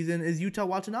played this season is Yuta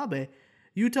Watanabe.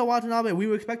 We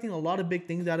were expecting a lot of big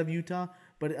things out of Utah,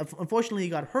 But unfortunately, he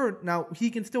got hurt. Now, he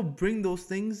can still bring those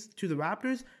things to the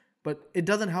Raptors, but it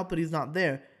doesn't help that he's not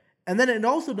there. And then it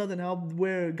also doesn't help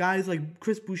where guys like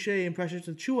Chris Boucher and Precious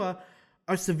Achiuwa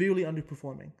are severely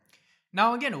underperforming.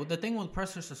 Now, again, the thing with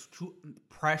Precious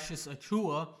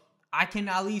Achiuwa, I can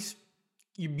at least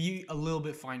be a little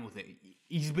bit fine with it.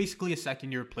 He's basically a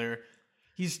second-year player.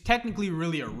 He's technically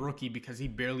really a rookie because he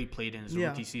barely played in his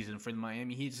rookie season for the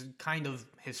Miami. He's kind of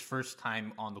his first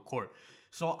time on the court.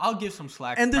 So I'll give some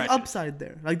slack to And there's Precious. upside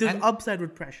there. Like, there's upside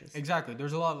with Precious. Exactly.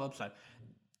 There's a lot of upside.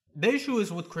 The issue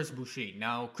is with Chris Boucher.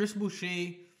 Now, Chris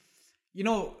Boucher,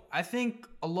 I think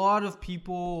a lot of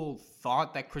people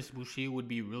thought that Chris Boucher would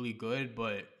be really good,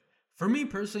 but for me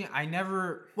personally,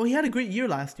 Well, he had a great year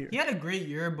last year. He had a great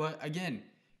year, but again,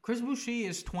 Chris Boucher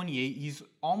is 28. He's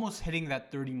almost hitting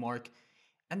that 30 mark.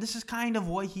 And this is kind of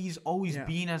what he's always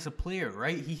been as a player,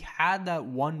 right? He had that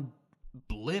one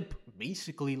blip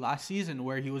basically last season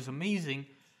where he was amazing,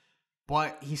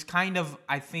 but he's kind of,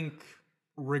 I think,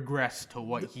 regressed to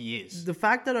what he is. The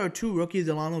fact that our two rookies,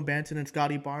 Delano Banton and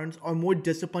Scotty Barnes, are more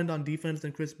disciplined on defense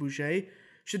than Chris Boucher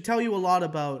should tell you a lot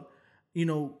about,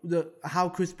 how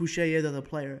Chris Boucher is as a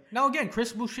player. Now, again,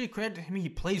 Chris Boucher, credit to him, he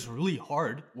plays really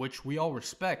hard, which we all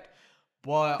respect.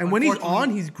 But and when he's on,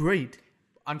 he's great.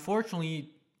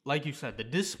 Unfortunately, like you said, the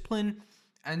discipline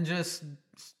and just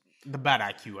the bad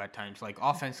IQ at times. Like,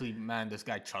 offensively, man, this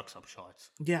guy chucks up shots.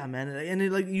 Yeah, man. And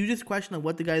you just question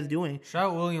what the guy's doing.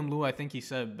 Shout out William Liu. I think he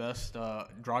said best.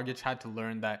 Dragic had to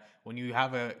learn that when you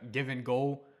have a give and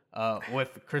go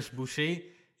with Chris Boucher,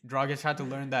 Dragic had to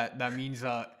learn that means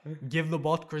give the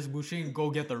ball to Chris Boucher and go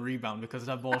get the rebound because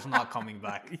that ball's not coming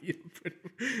back. Yeah,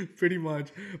 pretty much.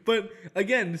 But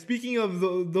again, speaking of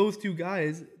those two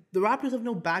guys, the Raptors have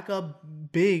no backup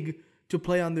big to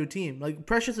play on their team. Like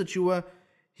Precious Achiuwa,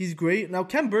 he's great. Now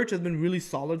Kem Birch has been really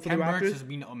solid for the Raptors. Kem Birch has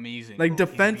been amazing. Like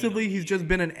defensively, he's just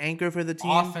been an anchor for the team.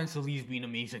 Offensively, he's been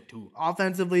amazing too.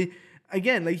 Offensively,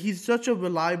 again, like he's a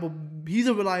reliable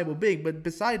big, but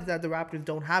besides that, the Raptors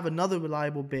don't have another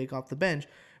reliable big off the bench.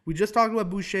 We just talked about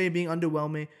Boucher being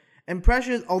underwhelming. And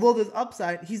Precious, although there's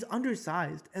upside, he's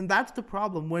undersized. And that's the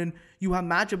problem when you have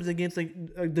matchups against like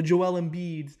the Joel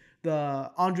Embiids,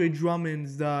 the Andre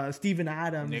Drummonds, the Steven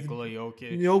Adams, Nikola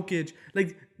Jokic.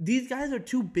 Like, these guys are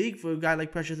too big for a guy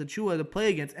like Precious Achiuwa to play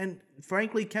against. And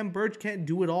frankly, Kem Birch can't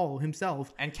do it all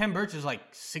himself. And Kem Birch is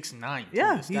like 6'9".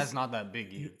 Yeah. This guy's not that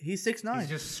big either. He's 6'9". He's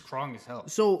just strong as hell.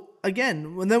 So,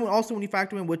 again, and then also when you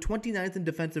factor in, we're 29th in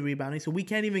defensive rebounding, so we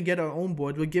can't even get our own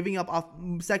boards. We're giving up off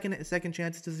second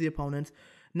chances to the opponents.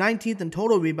 19th in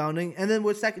total rebounding, and then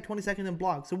we're 22nd in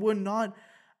blocks. So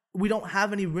we don't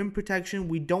have any rim protection.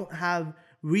 We don't have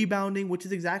rebounding, which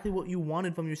is exactly what you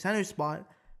wanted from your center spot.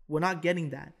 We're not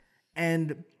getting that.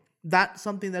 And that's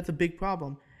something that's a big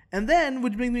problem. And then,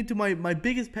 which brings me to my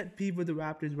biggest pet peeve with the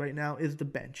Raptors right now is the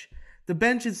bench. The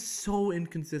bench is so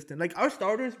inconsistent. Like, our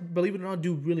starters, believe it or not,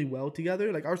 do really well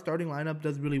together. Like, our starting lineup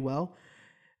does really well.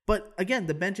 But, again,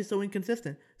 the bench is so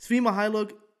inconsistent. Svi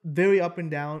Mykhailiuk, very up and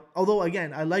down. Although,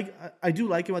 again, I do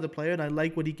like him as a player, and I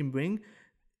like what he can bring.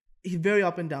 He's very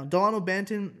up and down. Delano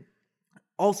Banton,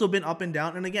 also been up and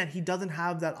down. And, again, he doesn't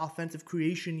have that offensive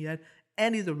creation yet,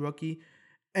 and he's a rookie.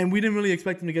 And we didn't really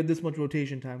expect him to get this much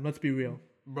rotation time. Let's be real.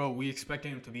 Bro, we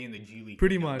expected him to be in the G League.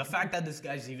 Pretty much. The fact that this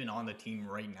guy's even on the team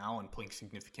right now and playing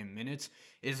significant minutes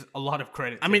is a lot of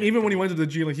credit. I mean, even when he went to the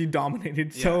G League, he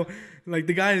dominated. Yeah. So, like,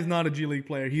 the guy is not a G League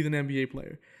player. He's an NBA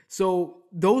player. So,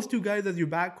 those two guys as your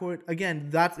backcourt, again,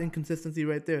 that's inconsistency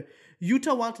right there.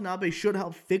 Yuta Watanabe should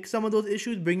help fix some of those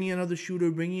issues, bringing in another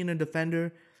shooter, bringing in a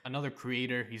defender. Another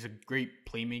creator. He's a great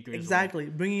playmaker exactly. as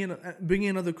well. Bringing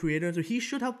in another creator. So, he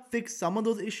should help fix some of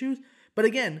those issues. But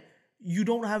again, you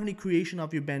don't have any creation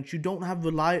off your bench. You don't have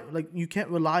you can't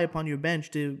rely upon your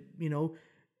bench to,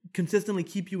 consistently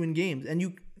keep you in games.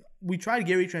 And we tried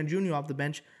Gary Trent Jr. off the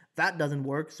bench. That doesn't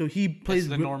work. So he plays. It's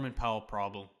the Norman Powell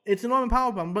problem. It's a Norman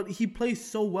Powell problem, but he plays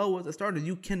so well with the starters.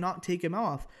 You cannot take him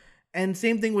off. And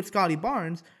same thing with Scotty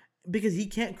Barnes, because he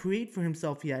can't create for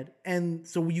himself yet. And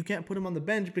so you can't put him on the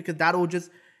bench because that'll just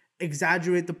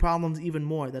exaggerate the problems even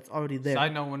more that's already there.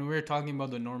 Side note, when we were talking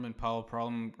about the Norman Powell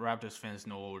problem, Raptors fans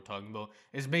know what we're talking about.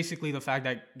 It's basically the fact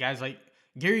that guys like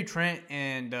Gary Trent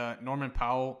and Norman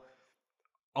Powell,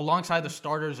 alongside the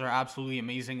starters, are absolutely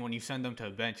amazing. When you send them to a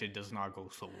bench, it does not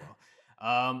go so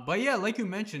well. But yeah, like you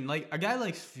mentioned, like a guy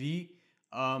like Svi,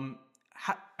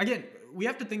 again, we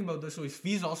have to think about this. So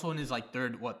Svi's also in his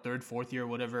third, fourth year,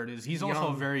 whatever it is. He's also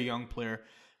a very young player.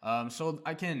 So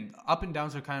again, up and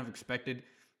downs are kind of expected.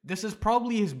 This is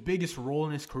probably his biggest role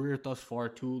in his career thus far,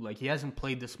 too. Like, he hasn't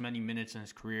played this many minutes in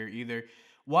his career either,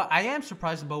 What I am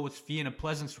surprised about with Fee, and a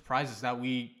pleasant surprise, is that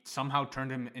we somehow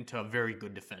turned him into a very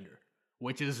good defender,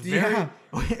 which is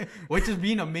which has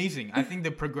been amazing. I think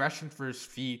the progression for his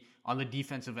Fee on the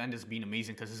defensive end has been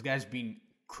amazing because this guy's been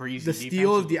crazy. The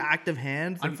steals, the active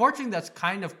hands. Unfortunately,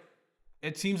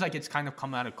 it seems like it's kind of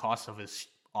come at a cost of his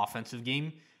offensive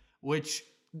game, which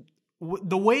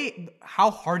how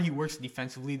hard he works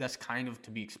defensively, that's kind of to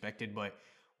be expected. But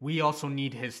we also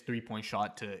need his 3-point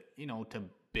shot to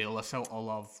bail us out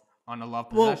on a lot of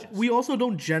possessions. Well, we also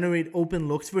don't generate open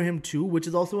looks for him too, which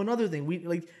is also another thing.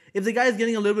 If the guy is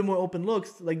getting a little bit more open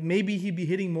looks, maybe he'd be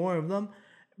hitting more of them.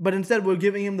 But instead, we're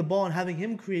giving him the ball and having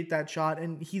him create that shot,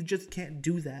 and he just can't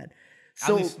do that.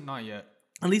 So, at least not yet.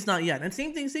 At least not yet. And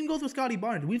same goes with Scotty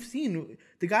Barnes. We've seen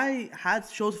the guy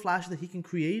shows flashes that he can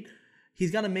create. He's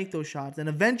got to make those shots, and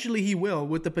eventually he will.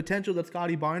 With the potential that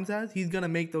Scotty Barnes has, he's going to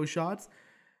make those shots,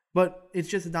 but it's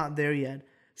just not there yet.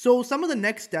 So some of the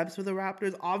next steps for the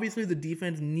Raptors, obviously the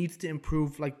defense needs to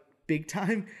improve big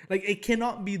time. It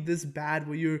cannot be this bad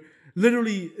where you're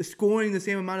literally scoring the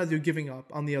same amount as you're giving up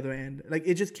on the other end.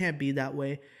 It just can't be that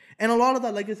way. And a lot of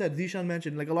that, like I said, Zishan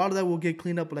mentioned, a lot of that will get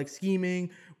cleaned up with scheming,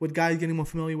 with guys getting more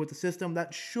familiar with the system.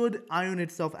 That should iron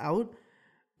itself out.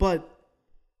 But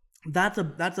that's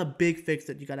a big fix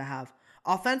that you got to have.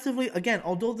 Offensively, again,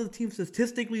 although the team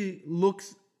statistically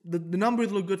looks, the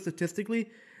numbers look good statistically,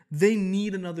 they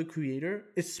need another creator,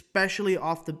 especially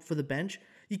for the bench.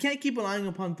 You can't keep relying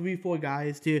upon 3-4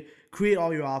 guys to create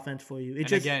all your offense for you.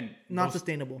 It's not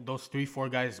sustainable. Those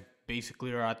 3-4 guys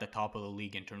basically are at the top of the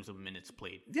league in terms of minutes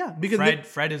played. Yeah, because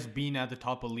Fred has been at the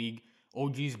top of the league.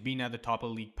 OG's been at the top of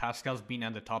the league. Pascal's been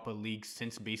at the top of the league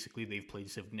since basically they've played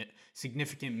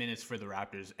significant minutes for the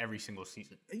Raptors every single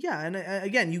season. Yeah, and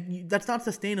again, that's not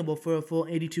sustainable for a full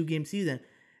 82-game season.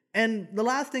 And the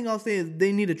last thing I'll say is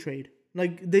they need a trade.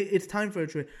 It's time for a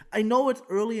trade. I know it's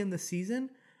early in the season,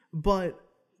 but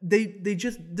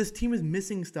this team is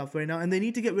missing stuff right now, and they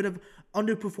need to get rid of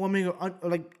underperforming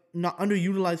or not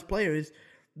underutilized players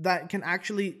that can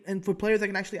actually, and for players that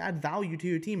can actually add value to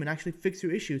your team and actually fix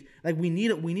your issues. We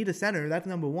need a center, that's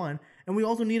number one, and we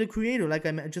also need a creator, like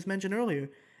I just mentioned earlier.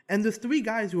 And there's 3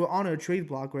 guys who are on our trade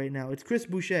block right now. It's Chris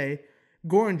Boucher,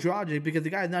 Goran Dragic, because the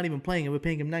guy's not even playing, and we're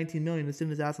paying him $19 million to sit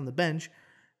his ass on the bench,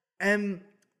 and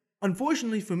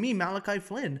unfortunately for me, Malachi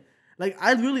Flynn.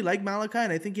 I really like Malachi,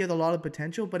 and I think he has a lot of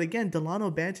potential. But again, Delano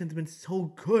Banton's been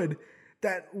so good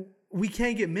that we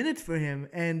can't get minutes for him,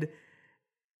 and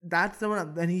that's the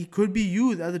one. And he could be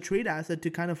used as a trade asset to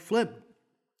kind of flip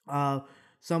one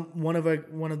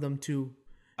of them too.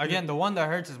 Again, the one that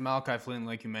hurts is Malachi Flynn,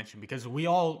 like you mentioned, because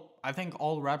I think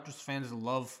all Raptors fans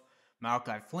love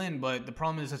Malachi Flynn, but the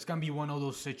problem is it's gonna be one of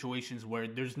those situations where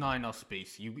there's not enough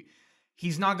space.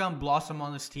 He's not going to blossom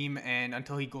on this team, and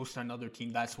until he goes to another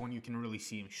team, that's when you can really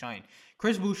see him shine.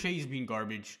 Chris Boucher's been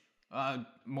garbage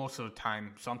most of the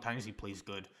time. Sometimes he plays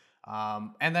good.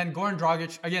 And then Goran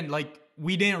Dragic, again,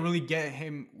 we didn't really get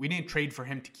him. We didn't trade for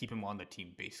him to keep him on the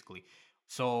team, basically.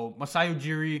 So Masai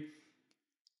Ujiri,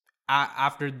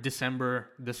 after December,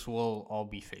 this will all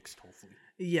be fixed, hopefully.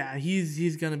 Yeah,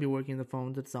 he's going to be working the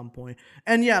phones at some point.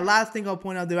 And yeah, last thing I'll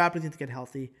point out, the Raptors need to get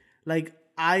healthy.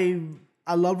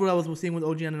 I love what I was seeing with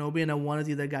OG Anunoby, and I want to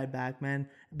see that guy back, man.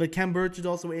 But Kem Birch is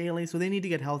also ailing, so they need to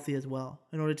get healthy as well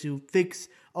in order to fix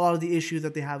a lot of the issues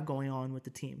that they have going on with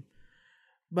the team.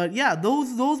 But yeah,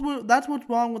 that's what's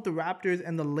wrong with the Raptors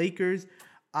and the Lakers.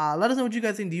 Let us know what you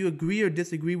guys think. Do you agree or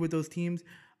disagree with those teams?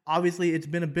 Obviously, it's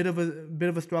been a bit of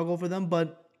a struggle for them,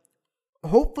 but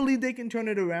hopefully they can turn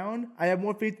it around. I have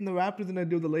more faith in the Raptors than I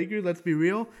do the Lakers. Let's be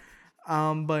real.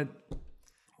 But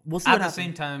we'll see. At the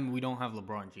same time, we don't have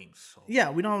LeBron James. So.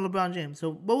 Yeah, we don't have LeBron James.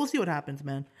 But we'll see what happens,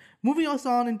 man. Moving us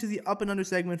on into the up and under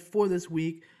segment for this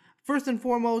week. First and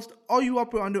foremost, are you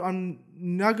up or under on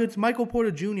Nuggets? Michael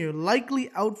Porter Jr. likely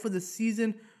out for the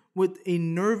season with a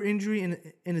nerve injury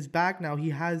in his back. Now, he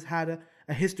has had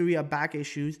a history of back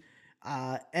issues.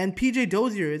 And PJ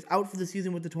Dozier is out for the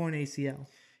season with the torn ACL.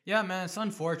 Yeah, man, it's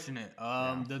unfortunate.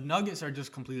 The Nuggets are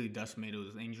just completely decimated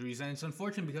with injuries, and it's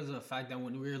unfortunate because of the fact that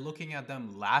when we were looking at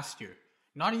them last year,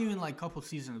 not even like a couple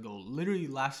seasons ago, literally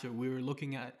last year, we were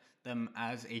looking at them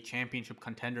as a championship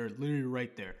contender, literally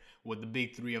right there, with the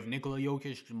big three of Nikola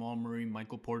Jokic, Jamal Murray,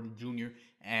 Michael Porter Jr.,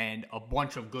 and a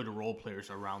bunch of good role players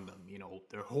around them. You know,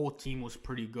 their whole team was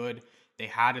pretty good. They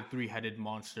had a three-headed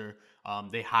monster.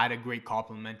 They had a great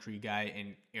complementary guy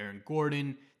in Aaron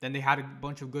Gordon. Then they had a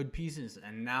bunch of good pieces.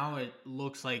 And now it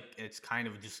looks like it's kind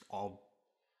of just all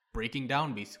breaking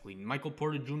down, basically. Michael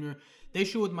Porter Jr., the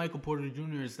issue with Michael Porter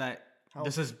Jr. is that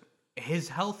his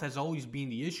health has always been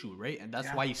the issue, right? And that's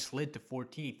why he slid to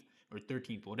 14th or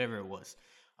 13th, whatever it was.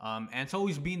 And it's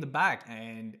always been the back.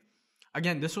 And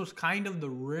again, this was kind of the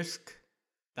risk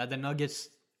that the Nuggets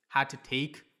had to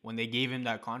take when they gave him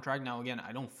that contract. Now, again,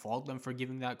 I don't fault them for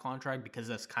giving that contract because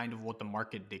that's kind of what the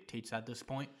market dictates at this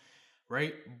point,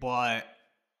 right? But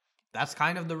that's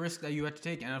kind of the risk that you had to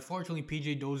take. And unfortunately,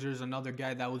 PJ Dozier is another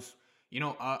guy that was,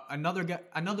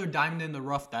 another diamond in the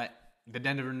rough that the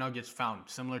Denver Nuggets found,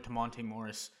 similar to Monte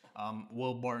Morris,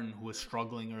 Will Barton, who was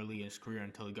struggling early in his career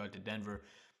until he got to Denver.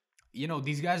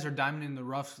 These guys are diamond in the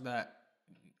roughs that,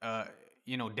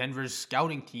 Denver's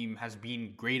scouting team has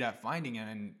been great at finding.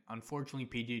 And unfortunately,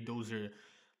 PJ Dozier,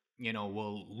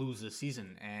 will lose this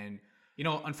season. And,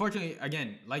 unfortunately,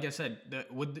 again, like I said,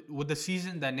 with the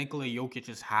season that Nikola Jokic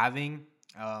is having,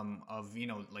 of,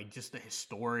 just the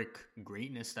historic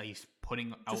greatness that he's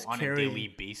putting out on a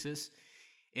daily basis,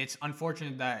 it's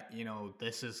unfortunate that,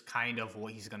 this is kind of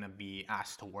what he's going to be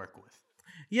asked to work with.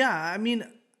 Yeah, I mean,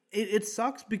 it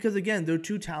sucks because, again, they're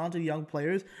two talented young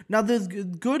players. Now, there's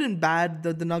good and bad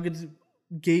that the Nuggets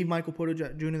gave Michael Porter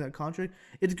Jr. that contract.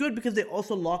 It's good because they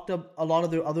also locked up a lot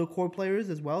of their other core players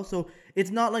as well. So it's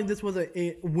not like this was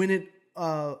a win it,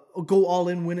 go all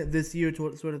in, win it this year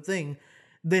sort of thing.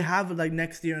 They have like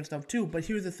next year and stuff too. But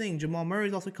here's the thing: Jamal Murray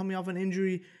is also coming off an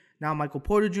injury. Now Michael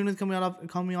Porter Jr. is coming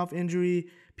off injury.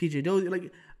 PJ Dozier,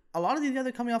 like a lot of these guys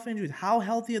are coming off injuries. How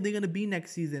healthy are they going to be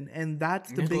next season? And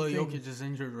that's the big thing. Jokic is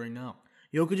injured right now.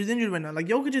 Jokic is injured right now. Like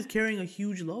Jokic is carrying a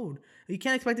huge load. You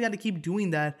can't expect the guy to keep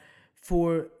doing that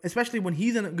especially when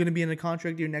he's going to be in a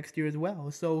contract year next year as well.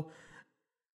 So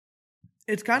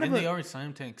it's kind Didn't they already sign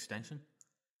him to an extension?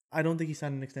 I don't think he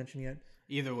signed an extension yet.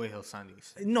 Either way, he'll sign the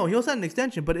extension. No, he'll sign an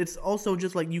extension, but it's also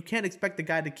just like you can't expect the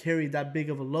guy to carry that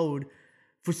big of a load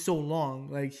for so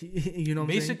long. Like, you know what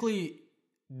Basically, I'm saying?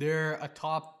 They're a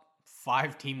top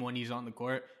 5 team when he's on the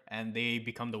court, and they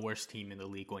become the worst team in the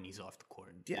league when he's off the court.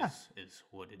 Yeah. Is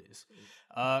what it is.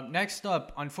 Next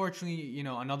up, unfortunately,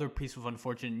 another piece of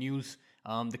unfortunate news.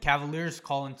 The Cavaliers,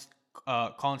 Colin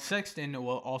Sexton,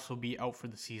 will also be out for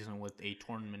the season with a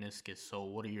torn meniscus. So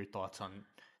what are your thoughts on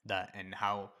that and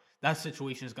how that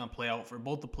situation is going to play out for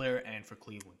both the player and for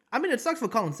Cleveland? I mean, it sucks for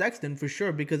Colin Sexton for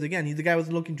sure because, again, he's the guy who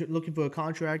was looking for a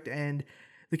contract and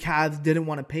the Cavs didn't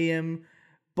want to pay him.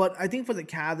 But I think for the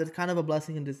Cavs, it's kind of a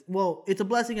blessing it's a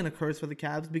blessing and a curse for the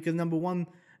Cavs because, number one,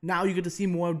 now you get to see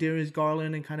more of Darius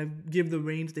Garland and kind of give the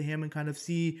reins to him and kind of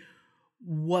see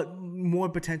what more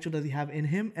potential does he have in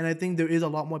him. And I think there is a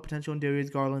lot more potential in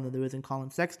Darius Garland than there is in Colin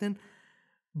Sexton.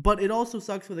 But it also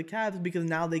sucks for the Cavs because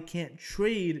now they can't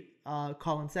trade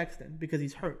Colin Sexton because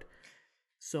he's hurt.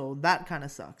 So that kind of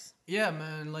sucks. Yeah,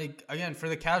 man. Like, again, for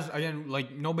the Cavs,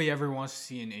 like, nobody ever wants to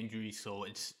see an injury. So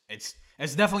it's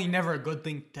definitely never a good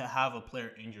thing to have a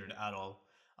player injured at all.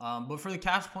 But for the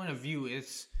Cavs' point of view,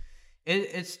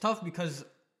 it's tough because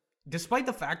despite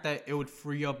the fact that it would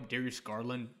free up Darius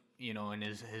Garland, and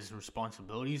his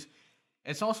responsibilities,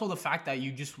 it's also the fact that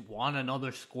you just want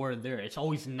another scorer there. It's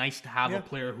always nice to have a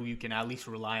player who you can at least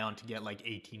rely on to get like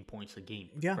 18 points a game.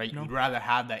 Yeah, right. No. You'd rather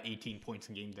have that 18 points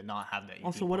a game than not have that. 18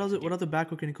 also, what other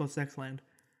backcourt can you call Sexland?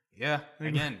 Yeah,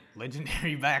 again,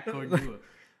 legendary backcourt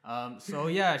duo. So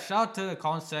yeah, shout out to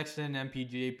Colin Sexton,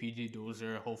 MPJ, PJ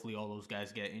Dozier. Hopefully, all those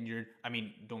guys get injured. I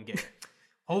mean, don't get.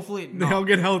 Hopefully, they all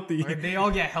get healthy. Or they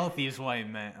all get healthy is what I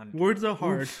meant. Words are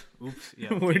hard. Oops. Yeah.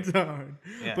 Okay. Words are hard.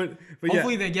 Yeah. But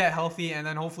hopefully they get healthy, and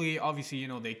then hopefully, obviously,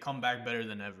 they come back better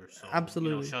than ever. So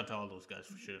absolutely, shout out to all those guys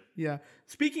for sure. Yeah.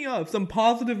 Speaking of some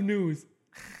positive news,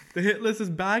 the hit list is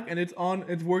back and it's on.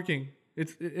 It's working.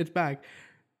 It's back.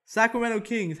 Sacramento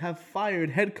Kings have fired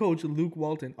head coach Luke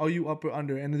Walton. Are you up or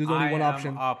under? And there's only one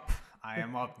option. I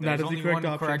am up. There's only one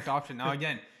correct option. Now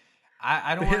again,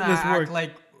 I don't want to act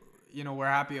like we're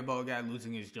happy about a guy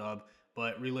losing his job,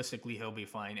 but realistically he'll be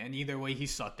fine. And either way, he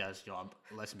sucked at his job.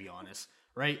 Let's be honest,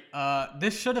 right?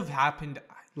 This should have happened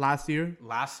last year.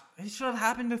 It should have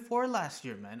happened before last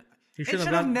year, man. It should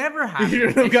have never happened.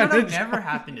 It should have never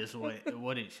happened is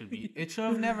what it should be. It should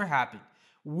have never happened.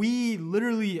 We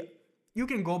literally, you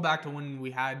can go back to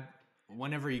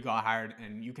whenever he got hired,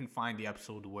 and you can find the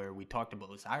episode where we talked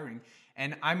about his hiring.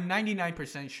 And I'm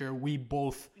 99% sure we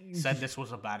both said this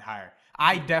was a bad hire.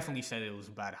 I definitely said it was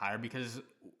a bad hire because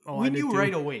we knew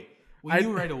right away. We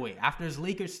knew right away. After his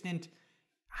Lakers stint,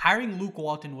 hiring Luke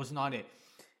Walton was not it.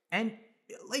 And,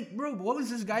 like, bro, what was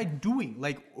this guy doing?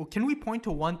 Like, can we point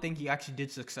to one thing he actually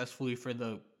did successfully for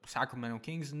the Sacramento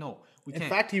Kings? No, we can't. In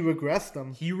fact, he regressed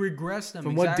them.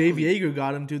 From what Dave Yeager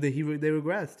got him to, they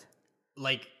regressed.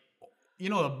 Like,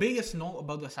 the biggest note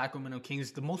about the Sacramento Kings,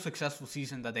 the most successful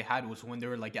season that they had was when they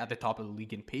were like at the top of the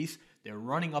league in pace. They're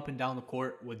running up and down the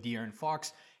court with De'Aaron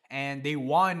Fox, and they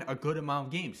won a good amount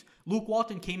of games. Luke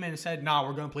Walton came in and said, "Nah,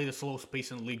 we're going to play the slowest pace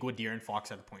in the league with De'Aaron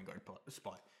Fox at the point guard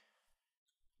spot."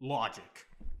 Logic.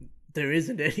 There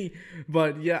isn't any.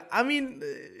 But yeah, I mean,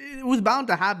 it was bound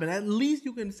to happen. At least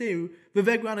you can say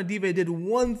Vivek Ranadive did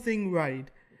one thing right.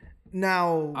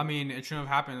 Now, I mean, it shouldn't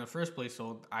have happened in the first place,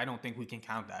 so I don't think we can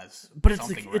count that as but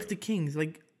something right. It's the Kings.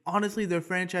 Like, honestly, their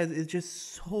franchise is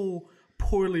just so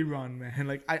poorly run, man.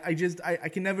 Like, I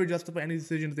can never justify any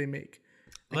decisions they make.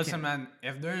 Listen, man,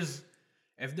 if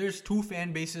there's two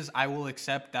fan bases, I will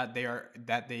accept that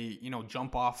they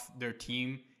jump off their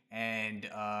team and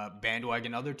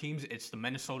bandwagon other teams. It's the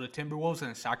Minnesota Timberwolves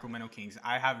and the Sacramento Kings.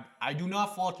 I do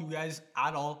not fault you guys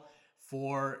at all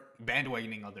for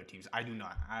bandwagoning other teams. I do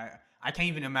not. I can't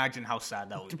even imagine how sad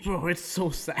that would be. Bro, it's so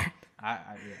sad.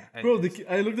 Yeah. Bro,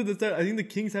 I looked at the stat. I think the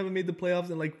Kings haven't made the playoffs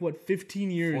in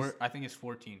 15 years. I think it's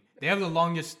 14. They have the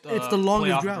longest. It's the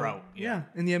longest playoff drought. Yeah,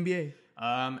 in the NBA.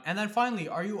 And then finally,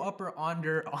 are you up or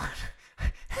under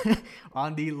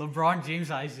on the LeBron James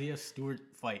Isaiah Stewart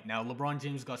fight? Now, LeBron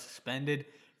James got suspended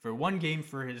for one game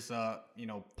for his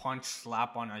punch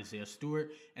slap on Isaiah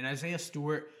Stewart, and Isaiah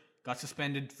Stewart got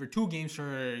suspended for 2 games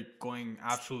for going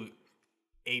absolute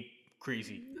ape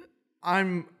crazy.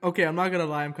 I'm not gonna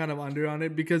lie, I'm kind of under on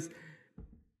it because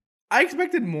I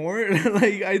expected more.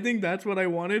 Like, I think that's what I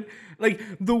wanted. Like,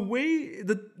 the way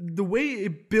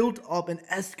it built up and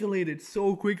escalated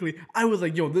so quickly, I was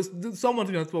like, yo, this someone's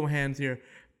gonna throw hands here.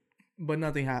 But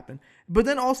nothing happened. But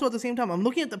then also at the same time, I'm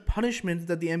looking at the punishments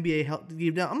that the NBA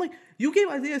gave down. I'm like, you gave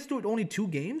Isaiah Stewart only 2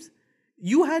 games?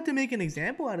 You had to make an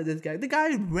example out of this guy. The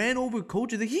guy ran over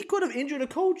coaches. Like, he could have injured a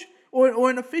coach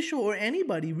or an official or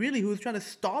anybody, really, who was trying to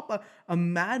stop a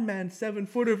madman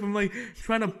 7-footer from, like,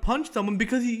 trying to punch someone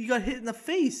because he got hit in the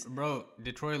face. Bro,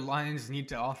 Detroit Lions need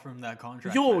to offer him that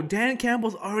contract. Yo, man. Dan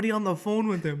Campbell's already on the phone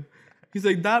with him. He's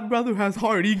like, that brother has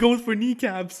heart. He goes for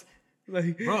kneecaps.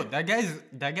 Like, bro, that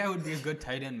guy would be a good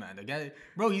tight end, man. The guy,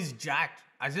 bro, he's jacked.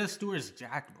 Isaiah Stewart's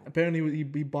jacked, bro. Apparently, he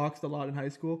boxed a lot in high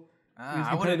school.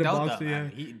 I wouldn't doubt that,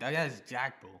 man. That guy's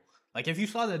jacked, bro. Like, if you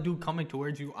saw that dude coming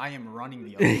towards you, I am running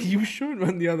the other way. You should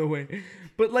run the other way.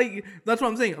 But, like, that's what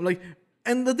I'm saying. I'm like,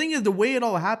 and the thing is, the way it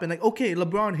all happened, like, okay,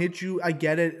 LeBron hit you. I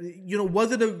get it.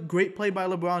 Was it a great play by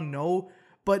LeBron? No.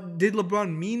 But did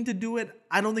LeBron mean to do it?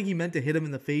 I don't think he meant to hit him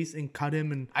in the face and cut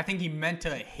him. And I think he meant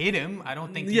to hit him. I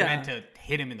don't think he meant to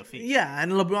hit him in the face. Yeah,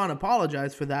 and LeBron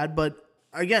apologized for that. But,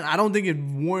 again, I don't think it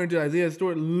warranted Isaiah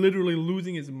Stewart literally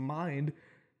losing his mind.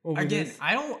 Again,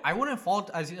 I wouldn't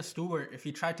fault Isaiah Stewart if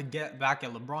he tried to get back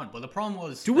at LeBron, but the problem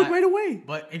was do it right away.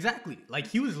 But exactly, like,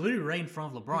 he was literally right in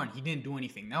front of LeBron. He didn't do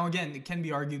anything. Now, again, it can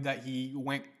be argued that he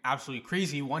went absolutely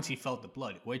crazy once he felt the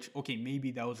blood, which, okay, maybe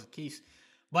that was the case.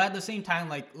 But at the same time,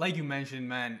 like you mentioned,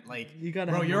 man, like,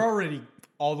 you're already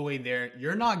all the way there.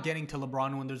 You're not getting to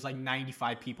LeBron when there's like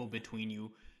 95 people between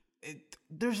you.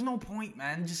 There's no point,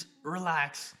 man. Just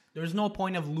relax. There's no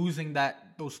point of losing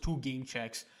those 2 game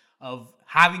checks, of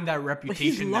having that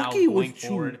reputation now going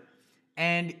forward.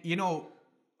 And,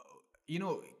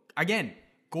 again,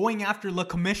 going after the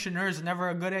commissioner is never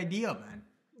a good idea, man.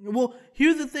 Well,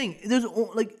 here's the thing.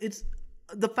 It's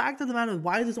the fact of the matter is,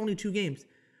 why is this only 2 games?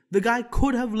 The guy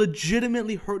could have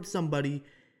legitimately hurt somebody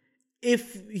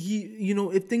if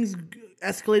if things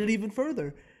escalated even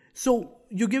further. So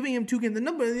you're giving him 2 games.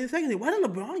 The second thing, why did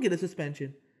LeBron get a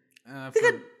suspension?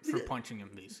 For punching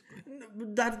him, basically.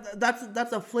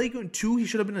 That's a flagrant 2. He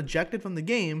should have been ejected from the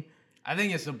game. I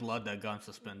think it's the blood that got him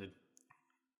suspended.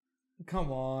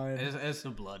 Come on. It's the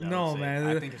blood. No, man.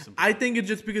 I think it's the blood. I think it's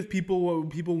just because people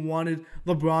wanted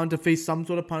LeBron to face some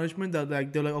sort of punishment that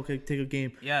they're like, okay, take a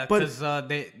game. Yeah, because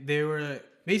they were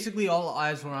basically, all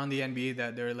eyes were on the NBA,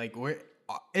 that they're like,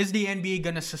 is the NBA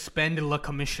gonna suspend the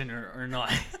commissioner or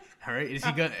not? All right,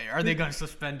 are they gonna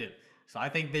suspend him? So I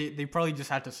think they probably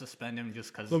just had to suspend him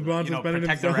just because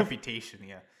protect their reputation.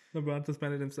 Yeah, LeBron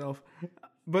suspended himself.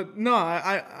 But no,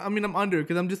 I mean, I'm under,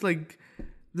 because I'm just like,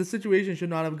 the situation should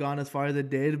not have gone as far as it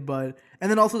did. And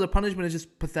then also the punishment is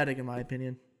just pathetic, in my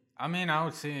opinion. I mean, I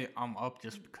would say I'm up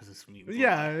just because it's me. Bro.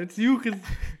 Yeah, it's you, because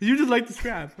you just like to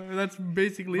scrap. That's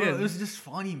basically it. It was just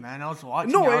funny, man. I was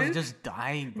watching I was just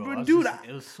dying, bro. Dude,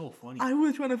 it was so funny. I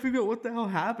was trying to figure out what the hell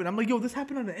happened. I'm like, yo, this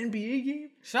happened on an NBA game?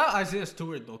 Shout out Isaiah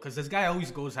Stewart, though, because this guy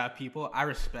always goes at people. I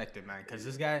respect it, man, because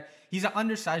this guy, he's an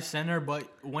undersized center, but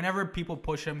whenever people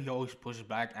push him, he always pushes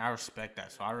back. I respect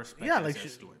that, so I respect Isaiah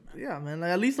Stewart, man. Yeah, man. Like,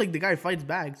 at least, like, the guy fights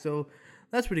back, so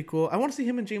that's pretty cool. I want to see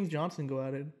him and James Johnson go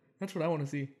at it. That's what I want to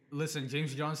see. Listen,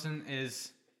 James Johnson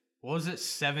is, what was it,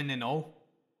 7-0?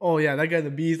 Oh, yeah, that guy's a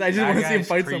beast. I just want to see him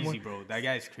fight crazy, someone. Bro. That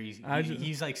guy's crazy.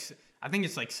 He's like, I think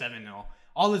it's like 7-0.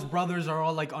 all his brothers are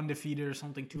all like undefeated or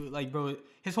something too. Like, bro,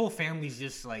 his whole family's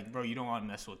just like, bro, you don't want to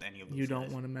mess with any of those You don't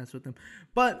guys. want to mess with them.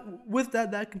 But with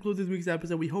that, that concludes this week's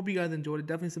episode. We hope you guys enjoyed it.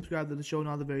 Definitely subscribe to the show on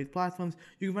all the various platforms.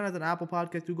 You can find us on Apple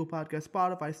Podcasts, Google Podcasts,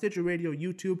 Spotify, Stitcher Radio,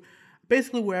 YouTube.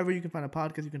 Basically, wherever you can find a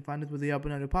podcast, you can find us with the Up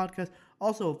and Under Podcast.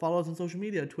 Also, follow us on social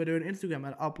media, Twitter and Instagram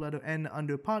at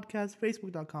Up&Under Podcast,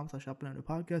 Facebook.com/Up and Under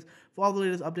Podcast for all the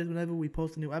latest updates whenever we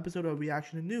post a new episode or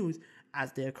reaction to news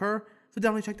as they occur. So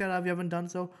definitely check that out if you haven't done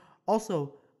so.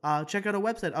 Also, check out our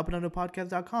website,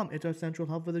 upandunderpodcast.com. It's our central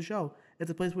hub for the show.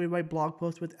 It's a place where we write blog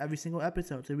posts with every single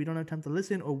episode. So if you don't have time to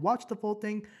listen or watch the full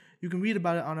thing, you can read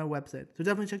about it on our website. So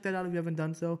definitely check that out if you haven't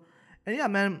done so. And yeah,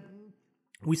 man,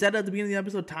 we said at the beginning of the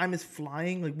episode, time is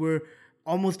flying. Like, we're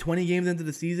almost 20 games into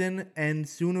the season, and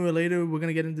sooner or later, we're going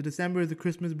to get into December, the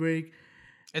Christmas break.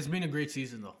 It's been a great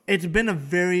season, though. It's been a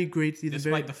very great season.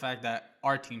 Despite the fact that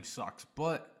our team sucks.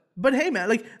 But hey, man,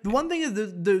 like, the one thing is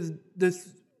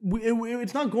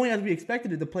it's not going as we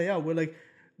expected it to play out. We're like,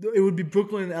 it would be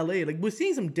Brooklyn and LA. Like, we're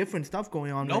seeing some different stuff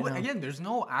going on right now. But again, there's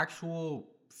no actual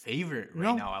favorite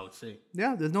right now, I would say.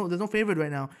 Yeah, there's no favorite right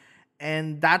now.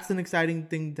 And that's an exciting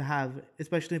thing to have,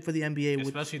 especially for the NBA.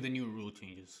 Especially the new rule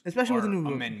changes. Especially with the new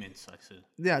amendments, I said.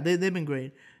 Yeah, they've been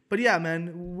great. But yeah,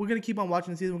 man, we're going to keep on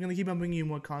watching the season. We're going to keep on bringing you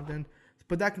more content.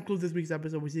 But that concludes this week's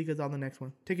episode. We'll see you guys on the next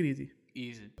one. Take it easy.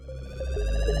 Easy.